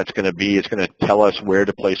relatively what that's going to be. It's going to tell us where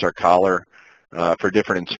to place our collar for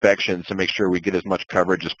different inspections to make sure we get as much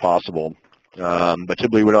coverage as possible. But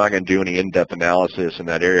typically we're not going to do any in-depth analysis in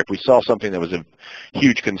that area. If we saw something that was a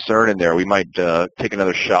huge concern in there, we might take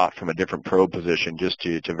another shot from a different probe position just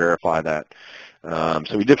to verify that.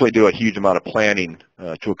 So we definitely do a huge amount of planning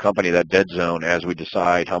to accompany that dead zone as we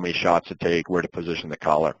decide how many shots to take, where to position the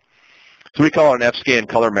collar. So we call it an F-scan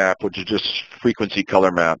color map, which is just frequency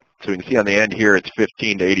color map. So we can see on the end here it's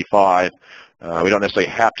 15 to 85. We don't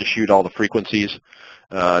necessarily have to shoot all the frequencies.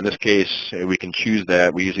 In this case, we can choose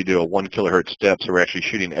that. We usually do a 1 kilohertz step, so we're actually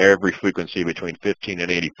shooting every frequency between 15 and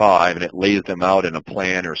 85, and it lays them out in a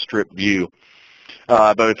plan or strip view.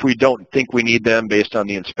 But if we don't think we need them based on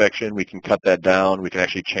the inspection, we can cut that down. We can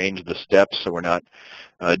actually change the steps so we're not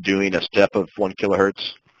doing a step of 1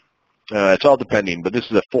 kilohertz. It's all depending, but this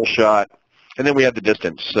is a full shot. And then we have the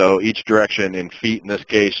distance. So each direction in feet in this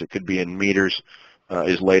case, it could be in meters,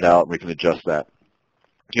 is laid out, and we can adjust that.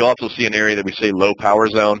 You'll also see an area that we say low power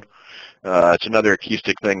zone. It's another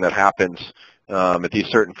acoustic thing that happens at these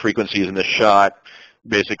certain frequencies in this shot.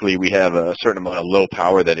 Basically, we have a certain amount of low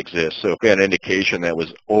power that exists. So if we had an indication that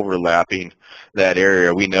was overlapping that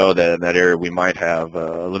area, we know that in that area we might have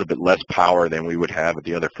a little bit less power than we would have at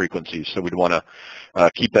the other frequencies. So we'd want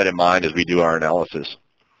to keep that in mind as we do our analysis.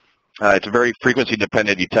 It's a very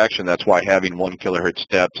frequency-dependent detection. That's why having 1 kilohertz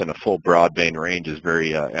steps and a full broadband range is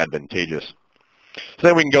very advantageous. So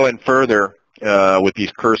then we can go in further with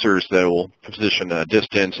these cursors that will position a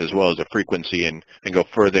distance as well as a frequency and go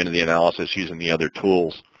further into the analysis using the other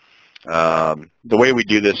tools. The way we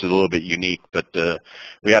do this is a little bit unique, but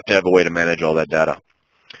we have to have a way to manage all that data.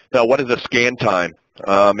 Now, what is the scan time?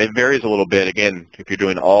 It varies a little bit. Again, if you're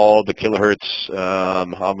doing all the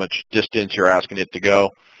kilohertz, how much distance you're asking it to go.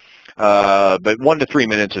 But 1 to 3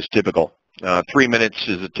 minutes is typical. 3 minutes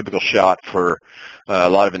is a typical shot for a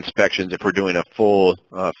lot of inspections if we're doing a full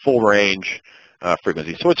range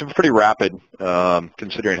frequency. So it's pretty rapid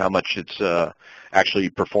considering how much it's actually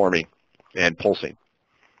performing and pulsing.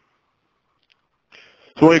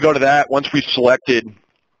 So when we go to that, once we've selected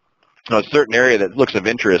a certain area that looks of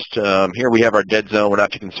interest, here we have our dead zone. We're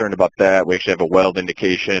not too concerned about that. We actually have a weld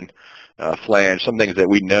indication, flange, some things that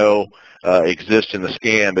we know exist in the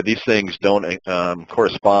scan, but these things don't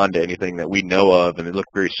correspond to anything that we know of, and they look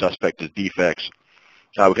very suspect as defects.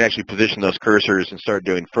 We can actually position those cursors and start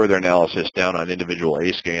doing further analysis down on individual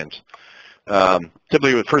A scans.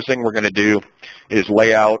 Typically, the first thing we're going to do is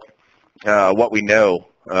lay out what we know.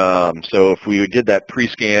 So if we did that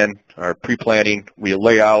pre-scan or pre-planning, we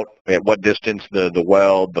lay out at what distance the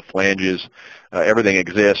weld, the flanges, everything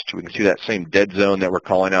exists. We can see that same dead zone that we're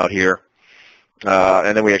calling out here.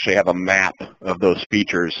 And then we actually have a map of those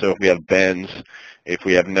features. So if we have bends, if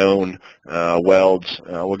we have known welds,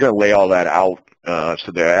 we're going to lay all that out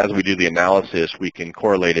so that as we do the analysis, we can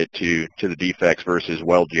correlate it to the defects versus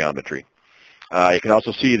weld geometry. You can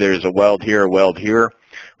also see there's a weld here, a weld here.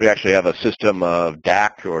 We actually have a system of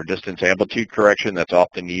DAC, or distance amplitude correction, that's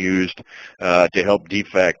often used to help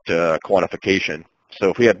defect quantification. So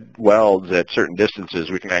if we have welds at certain distances,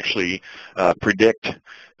 we can actually predict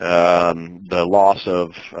the loss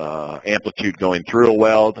of amplitude going through a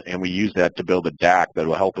weld, and we use that to build a DAC that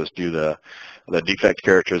will help us do the defect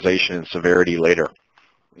characterization and severity later.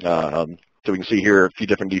 So we can see here a few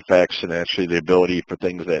different defects and actually the ability for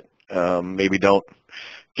things that maybe don't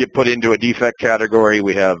get put into a defect category.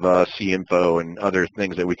 We have C-info and other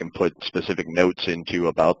things that we can put specific notes into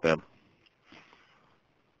about them.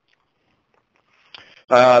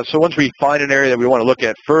 So once we find an area that we want to look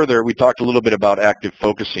at further, we talked a little bit about active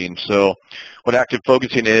focusing. So what active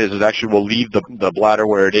focusing is actually we'll leave the bladder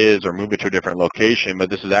where it is or move it to a different location, but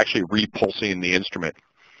this is actually repulsing the instrument.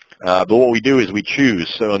 But what we do is we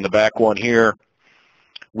choose. So in the back one here,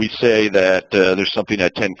 we say that there's something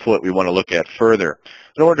at 10 foot we want to look at further.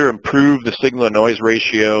 In order to improve the signal-to-noise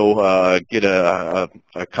ratio, get a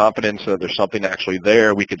confidence that there's something actually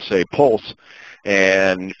there, we could say pulse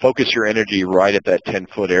and focus your energy right at that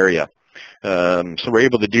 10-foot area. So we're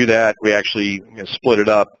able to do that. We actually split it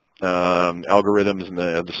up. Algorithms and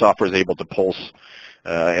the software is able to pulse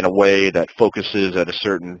in a way that focuses at a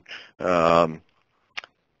certain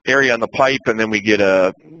area on the pipe, and then we get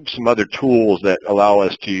some other tools that allow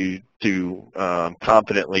us to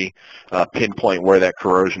confidently pinpoint where that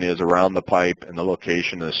corrosion is around the pipe and the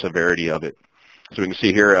location and the severity of it. So we can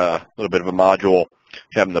see here a little bit of a module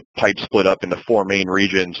having the pipe split up into 4 main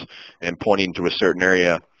regions and pointing to a certain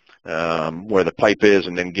area. where the pipe is,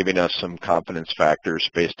 and then giving us some confidence factors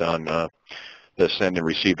based on the send and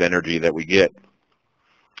received energy that we get.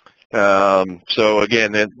 So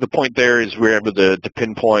again, the point there is we're able to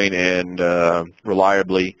pinpoint and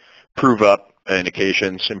reliably prove up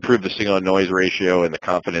indications, improve the signal-to-noise ratio and the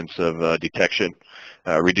confidence of detection,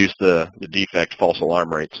 reduce the defect false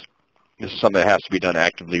alarm rates. This is something that has to be done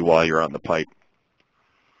actively while you're on the pipe.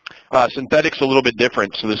 Synthetic's a little bit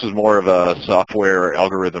different, so this is more of a software or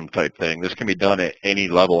algorithm type thing. This can be done at any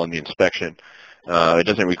level in the inspection. It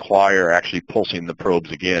doesn't require actually pulsing the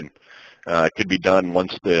probes again. It could be done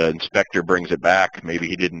once the inspector brings it back. Maybe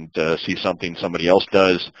he didn't see something somebody else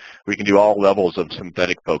does. We can do all levels of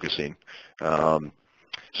synthetic focusing. So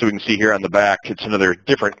we can see here on the back, it's another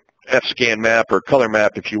different F-scan map or color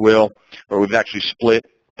map, if you will, where we've actually split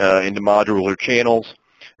into modular channels,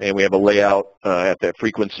 and we have a layout at that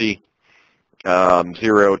frequency,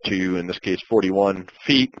 0 to, in this case, 41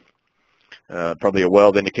 feet. Probably a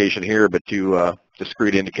weld indication here, but two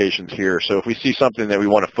discrete indications here. So if we see something that we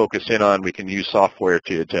want to focus in on, we can use software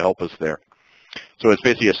to help us there. So it's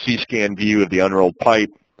basically a C-scan view of the unrolled pipe,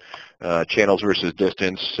 channels versus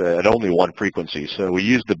distance at only one frequency. So we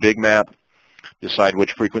use the big map, decide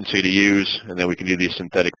which frequency to use, and then we can do these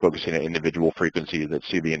synthetic focusing at individual frequencies that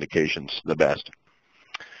see the indications the best.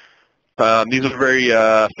 These are very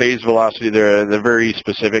phase velocity. They're very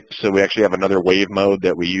specific, so we actually have another wave mode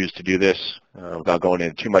that we use to do this. Without going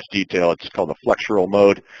into too much detail, it's called the flexural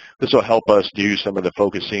mode. This will help us do some of the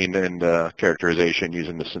focusing and characterization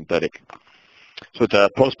using the synthetic. So it's a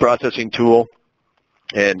post-processing tool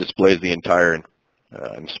and displays the entire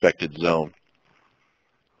inspected zone.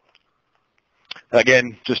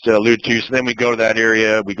 Again, just to allude to, so then we go to that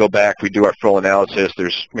area, we go back, we do our full analysis.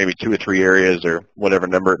 There's maybe 2 or 3 areas or whatever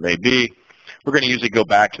number it may be. We're going to usually go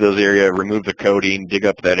back to those areas, remove the coating, dig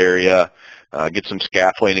up that area, get some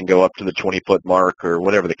scaffolding and go up to the 20-foot mark or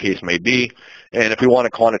whatever the case may be. And if we want a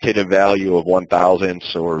quantitative value of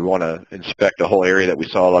 1,000ths or we want to inspect a whole area that we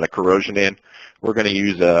saw a lot of corrosion in, we're going to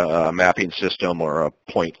use a mapping system or a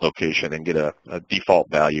point location and get a default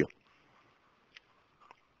value.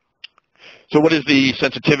 So what is the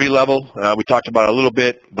sensitivity level? We talked about it a little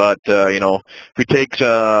bit, but you know, if we take,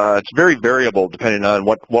 it's very variable depending on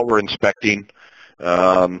what we're inspecting.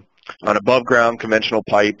 On above ground conventional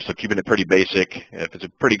pipe, so keeping it pretty basic. If it's a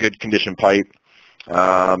pretty good condition pipe,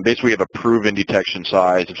 basically we have a proven detection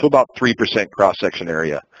size. It's about 3% cross-section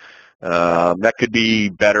area. That could be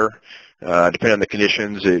better. Depending on the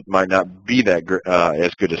conditions, it might not be that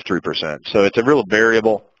as good as 3%. So it's a real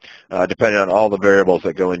variable. Depending on all the variables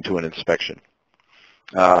that go into an inspection.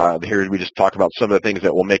 Here we just talk about some of the things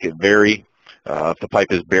that will make it vary. If the pipe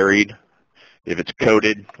is buried, if it's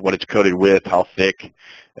coated, what it's coated with, how thick.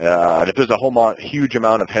 And if there's a huge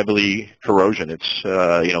amount of heavily corrosion, it's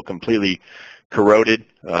you know, completely corroded,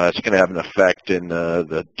 it's going to have an effect in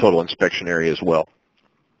the total inspection area as well.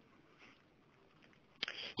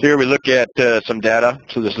 So here we look at some data.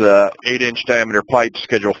 So this is a 8-inch diameter pipe,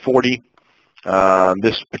 schedule 40.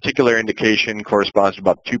 This particular indication corresponds to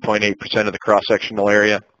about 2.8% of the cross-sectional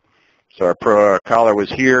area. So our collar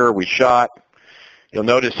was here, we shot. You'll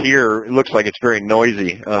notice here, it looks like it's very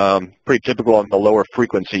noisy, pretty typical on the lower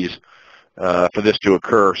frequencies for this to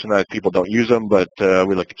occur. Sometimes people don't use them, but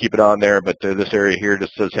we like to keep it on there. But this area here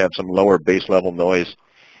just does have some lower base level noise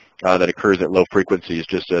that occurs at low frequencies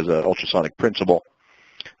just as an ultrasonic principle.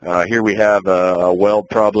 Here we have a weld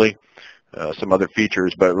probably. Some other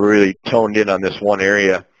features, but we're really toned in on this one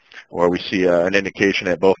area where we see an indication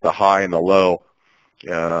at both the high and the low,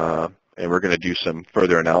 and we're going to do some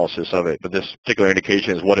further analysis of it. But this particular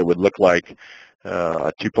indication is what it would look like,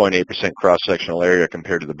 a 2.8% cross-sectional area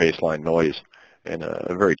compared to the baseline noise, and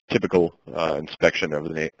a very typical inspection of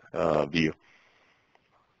the view.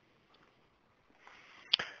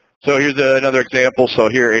 So here's another example. So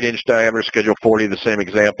here, 8-inch diameter, schedule 40, the same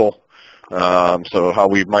example. So how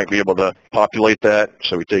we might be able to populate that.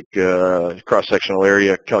 So we take cross-sectional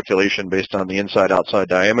area calculation based on the inside-outside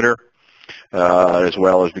diameter, as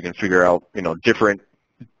well as we can figure out, you know, different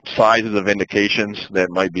sizes of indications that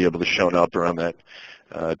might be able to show up around that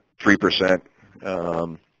 3%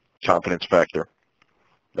 confidence factor.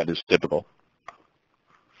 That is typical.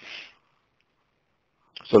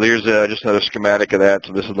 So there's just another schematic of that.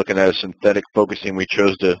 So this is looking at a synthetic focusing we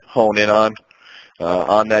chose to hone in on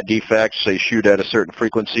that defect. Say shoot at a certain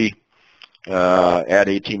frequency at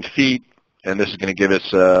 18 feet, and this is going to give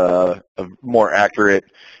us a more accurate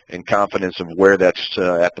and confidence of where that's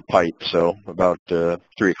at the pipe. So about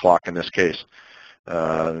 3 o'clock in this case.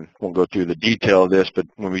 Won't go through the detail of this, but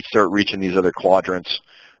when we start reaching these other quadrants,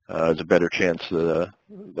 there's a better chance that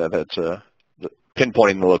that's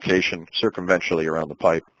pinpointing the location circumventionally around the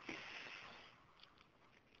pipe.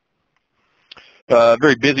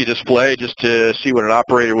 Very busy display just to see what an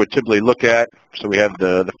operator would typically look at. So we have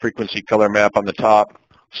the frequency color map on the top,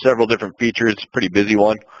 several different features, pretty busy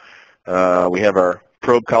one. We have our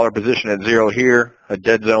probe collar position at 0 here, a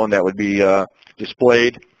dead zone that would be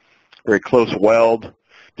displayed, very close weld,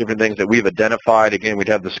 different things that we've identified. Again, we'd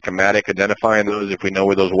have the schematic identifying those if we know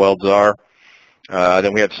where those welds are.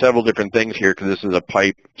 Then we have several different things here because this is a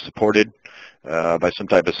pipe supported by some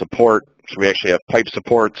type of support. So we actually have pipe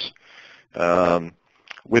supports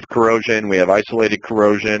with corrosion. We have isolated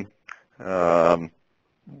corrosion,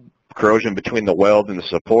 corrosion between the weld and the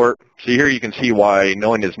support. So here you can see why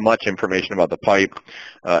knowing as much information about the pipe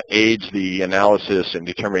aids the analysis and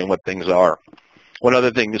determining what things are. One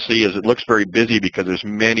other thing to see is it looks very busy because there's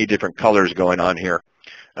many different colors going on here.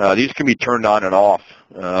 These can be turned on and off.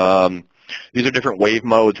 These are different wave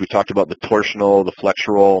modes. We talked about the torsional, the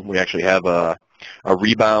flexural. We actually have a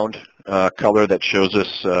rebound color that shows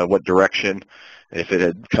us what direction. If it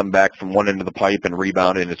had come back from one end of the pipe and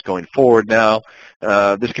rebounded and it's going forward now,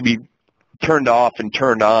 this can be turned off and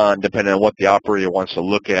turned on depending on what the operator wants to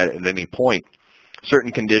look at any point.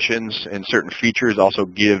 Certain conditions and certain features also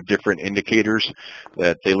give different indicators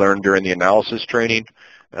that they learned during the analysis training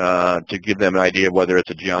to give them an idea of whether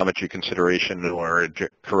it's a geometry consideration or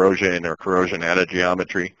corrosion added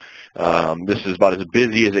geometry. This is about as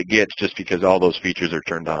busy as it gets just because all those features are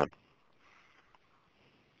turned on.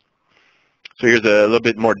 So here's a little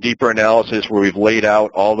bit more deeper analysis where we've laid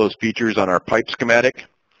out all those features on our pipe schematic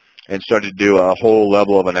and started to do a whole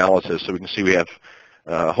level of analysis. So we can see we have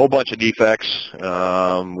a whole bunch of defects.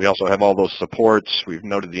 We also have all those supports. We've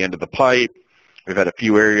noted the end of the pipe. We've had a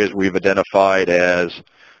few areas we've identified as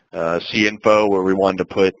C-info where we wanted to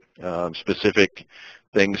put specific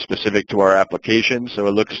things specific to our application. So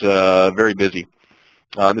it looks very busy.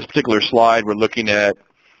 On this particular slide, we're looking at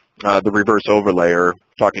the reverse overlay, or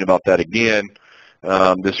talking about that again.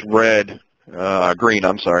 This green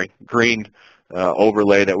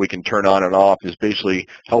overlay that we can turn on and off is basically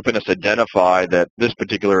helping us identify that this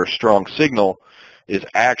particular strong signal is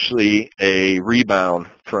actually a rebound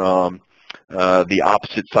from the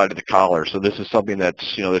opposite side of the collar. So this is something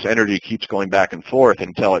that's, this energy keeps going back and forth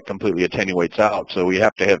until it completely attenuates out. So we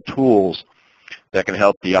have to have tools that can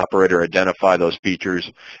help the operator identify those features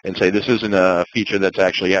and say this isn't a feature that's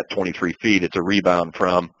actually at 23 feet. It's a rebound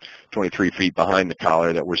from 23 feet behind the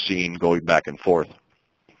collar that we're seeing going back and forth.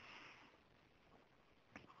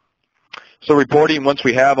 So reporting, once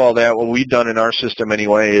we have all that, what we've done in our system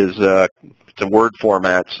anyway is it's a Word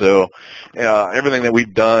format. So everything that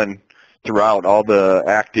we've done throughout, all the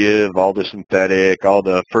active, all the synthetic, all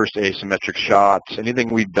the first asymmetric shots, anything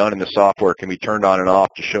we've done in the software can be turned on and off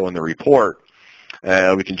to show in the report.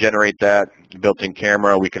 We can generate that built-in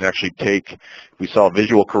camera. We can actually take, if we saw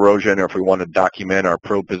visual corrosion or if we want to document our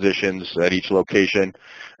probe positions at each location.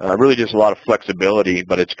 Really just a lot of flexibility,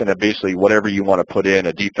 but it's going to basically, whatever you want to put in,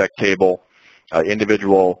 a defect table,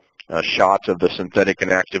 individual shots of the synthetic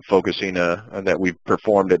and active focusing that we've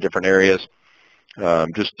performed at different areas.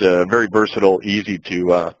 Just very versatile, easy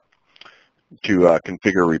to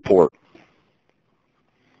configure a report.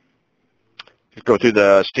 Let's go through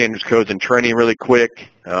the standards, codes, and training really quick.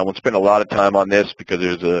 I won't spend a lot of time on this because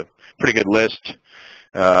there's a pretty good list.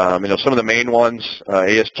 Some of the main ones,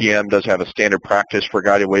 ASTM does have a standard practice for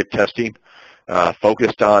guided wave testing,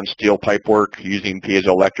 focused on steel pipe work using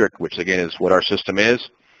piezoelectric, which again is what our system is.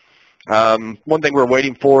 One thing we're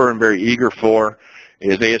waiting for and very eager for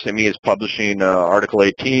is ASME is publishing Article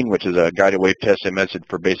 18, which is a guided wave testing method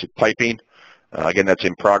for basic piping. Again, that's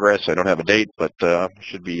in progress. I don't have a date, but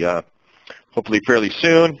should be hopefully fairly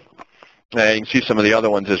soon. And you can see some of the other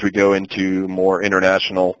ones as we go into more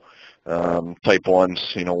international type ones.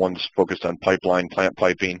 One's focused on pipeline, plant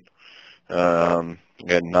piping. Again,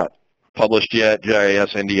 not published yet.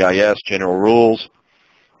 GIS, NDIS, general rules.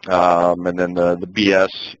 And then the BS,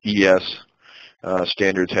 ES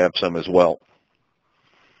standards have some as well.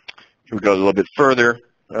 Here we go a little bit further.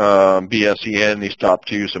 BS, EN, these top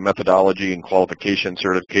two, so methodology and qualification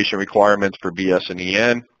certification requirements for BS and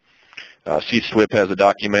EN. CSWIP has a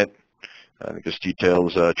document. I think this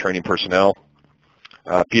details training personnel.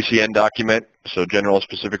 PCN document, so general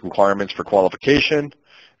specific requirements for qualification,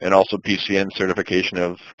 and also PCN certification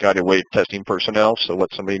of guided wave testing personnel, so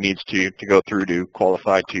what somebody needs to go through to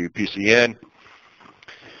qualify to PCN.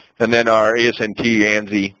 And then our ASNT,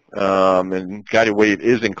 ANSI, and guided wave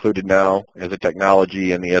is included now as a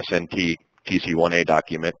technology in the SNT TC1A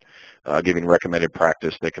document, giving recommended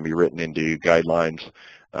practice that can be written into guidelines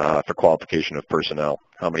for qualification of personnel,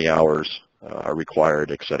 how many hours are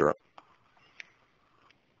required, etc.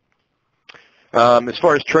 As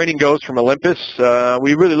far as training goes from Olympus,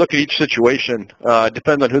 we really look at each situation. It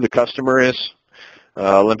depends on who the customer is.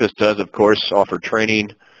 Olympus does, of course, offer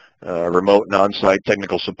training, remote and on-site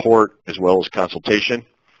technical support, as well as consultation,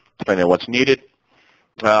 depending on what's needed.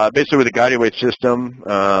 Basically, with a guided wave system,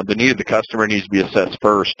 the need of the customer needs to be assessed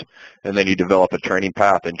first, and then you develop a training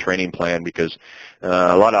path and training plan, because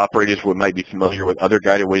a lot of operators might be familiar with other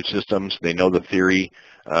guided wave systems. They know the theory.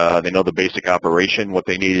 They know the basic operation. What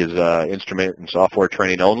they need is instrument and software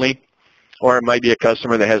training only. Or it might be a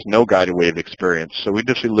customer that has no guided wave experience. So we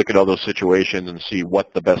just look at all those situations and see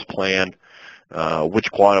what the best plan,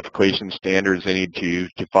 which qualification standards they need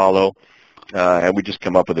to follow, and we just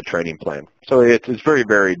come up with a training plan. So it's very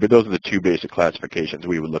varied, but those are the two basic classifications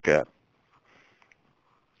we would look at.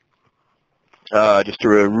 Just to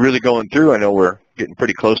really going through, I know we're getting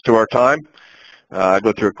pretty close to our time. I'll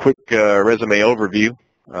go through a quick resume overview.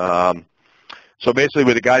 So basically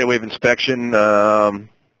with a guided wave inspection,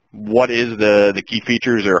 what is the key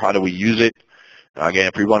features, or how do we use it? Again,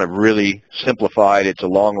 if we want to really simplify it, it's a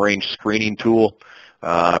long-range screening tool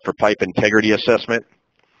for pipe integrity assessment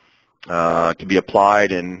to be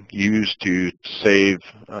applied and used to save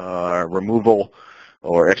removal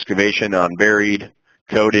or excavation on buried,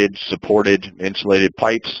 coated, supported, insulated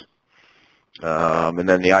pipes. And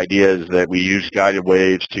then the idea is that we use guided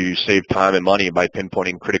waves to save time and money by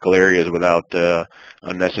pinpointing critical areas without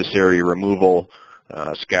unnecessary removal,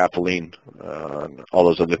 scaffolding, all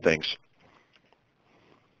those other things.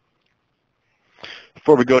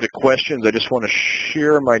 Before we go to questions, I just want to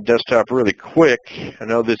share my desktop really quick. I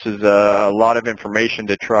know this is a lot of information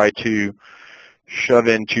to try to shove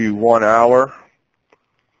into 1 hour.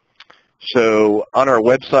 So on our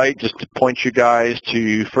website, just to point you guys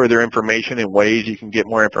to further information and ways you can get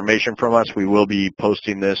more information from us, we will be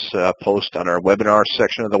posting this post on our webinar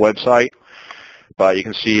section of the website. But you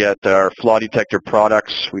can see at our flaw detector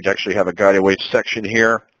products, we actually have a guided wave section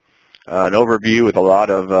here, an overview with a lot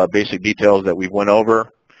of basic details that we went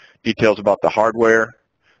over, details about the hardware,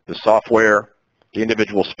 the software, the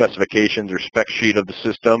individual specifications or spec sheet of the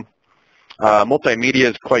system. Multimedia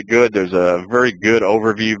is quite good. There's a very good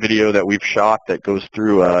overview video that we've shot that goes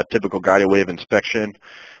through a typical guided wave inspection,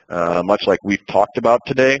 much like we've talked about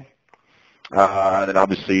today. And then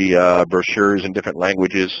obviously brochures in different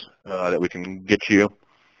languages that we can get you.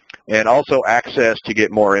 And also access to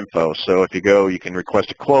get more info. So if you go, you can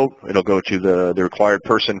request a quote. It'll go to the required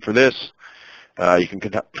person for this. You can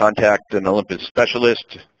contact an Olympus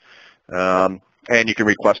specialist, and you can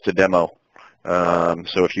request a demo.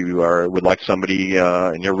 So if you would like somebody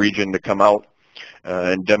in your region to come out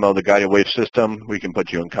and demo the guided wave system, we can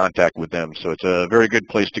put you in contact with them. So it's a very good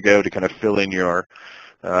place to go to kind of fill in your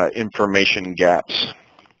information gaps.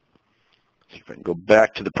 See if I can go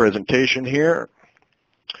back to the presentation here.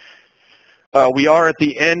 We are at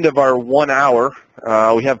the end of our 1 hour.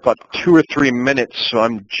 We have about 2 or 3 minutes, so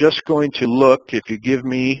I'm just going to look. If you give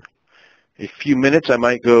me a few minutes, I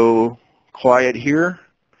might go quiet here.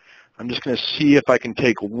 I'm just going to see if I can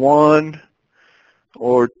take 1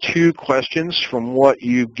 or 2 questions from what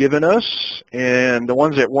you've given us. And the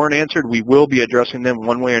ones that weren't answered, we will be addressing them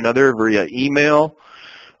one way or another via email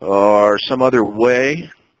or some other way.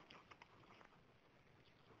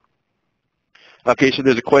 Okay, so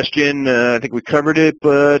there's a question. I think we covered it,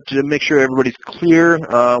 but to make sure everybody's clear,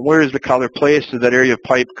 where is the collar placed? Is that area of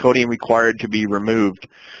pipe coating required to be removed?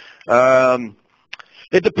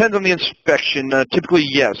 It depends on the inspection. Typically,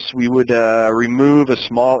 yes, we would remove a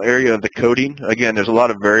small area of the coating. Again, there's a lot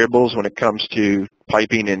of variables when it comes to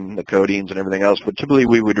piping and the coatings and everything else, but typically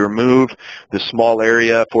we would remove the small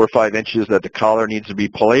area, 4 or 5 inches, that the collar needs to be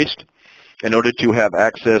placed in order to have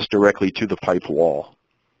access directly to the pipe wall.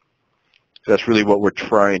 That's really what we're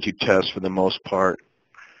trying to test for the most part.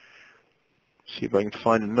 See if I can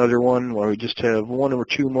find another one while we just have 1 or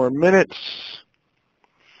 2 more minutes.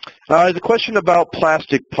 There's a question about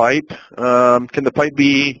plastic pipe. Can the pipe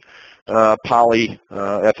be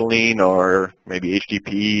polyethylene or maybe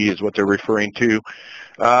HDPE is what they're referring to?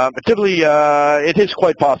 But typically, it is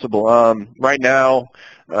quite possible. Right now,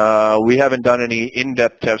 we haven't done any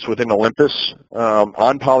in-depth tests within Olympus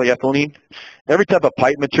on polyethylene. Every type of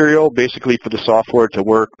pipe material, basically for the software to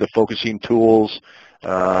work, the focusing tools,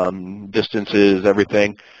 distances,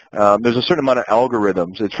 everything, there's a certain amount of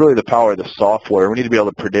algorithms. It's really the power of the software. We need to be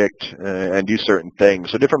able to predict and do certain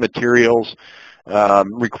things. So different materials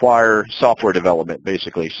require software development,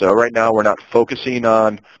 basically. So right now we're not focusing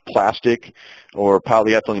on plastic or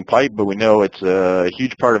polyethylene pipe, but we know it's a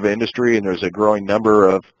huge part of the industry, and there's a growing number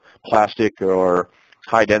of plastic or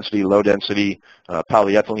high density, low density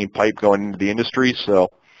polyethylene pipe going into the industry. So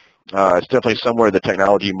It's definitely somewhere the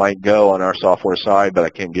technology might go on our software side, but I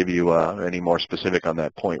can't give you any more specific on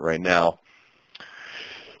that point right now.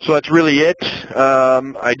 So that's really it.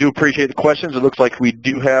 I do appreciate the questions. It looks like we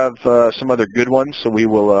do have some other good ones, so we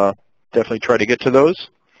will definitely try to get to those.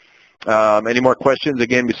 Any more questions,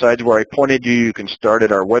 again, besides where I pointed you, you can start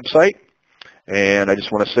at our website. And I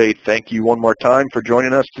just want to say thank you one more time for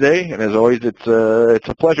joining us today. And as always, it's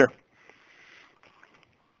a pleasure.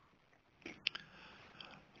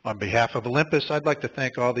 On behalf of Olympus, I'd like to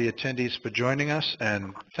thank all the attendees for joining us,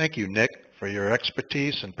 and thank you, Nick, for your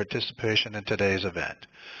expertise and participation in today's event.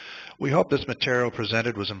 We hope this material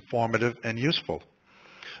presented was informative and useful.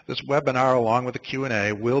 This webinar, along with the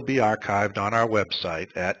Q&A, will be archived on our website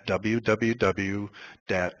at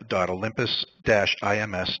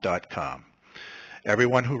www.olympus-ims.com.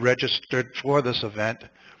 Everyone who registered for this event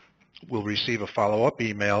will receive a follow-up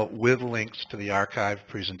email with links to the archived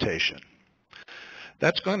presentation.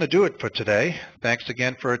 That's going to do it for today. Thanks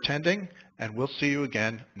again for attending, and we'll see you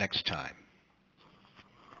again next time.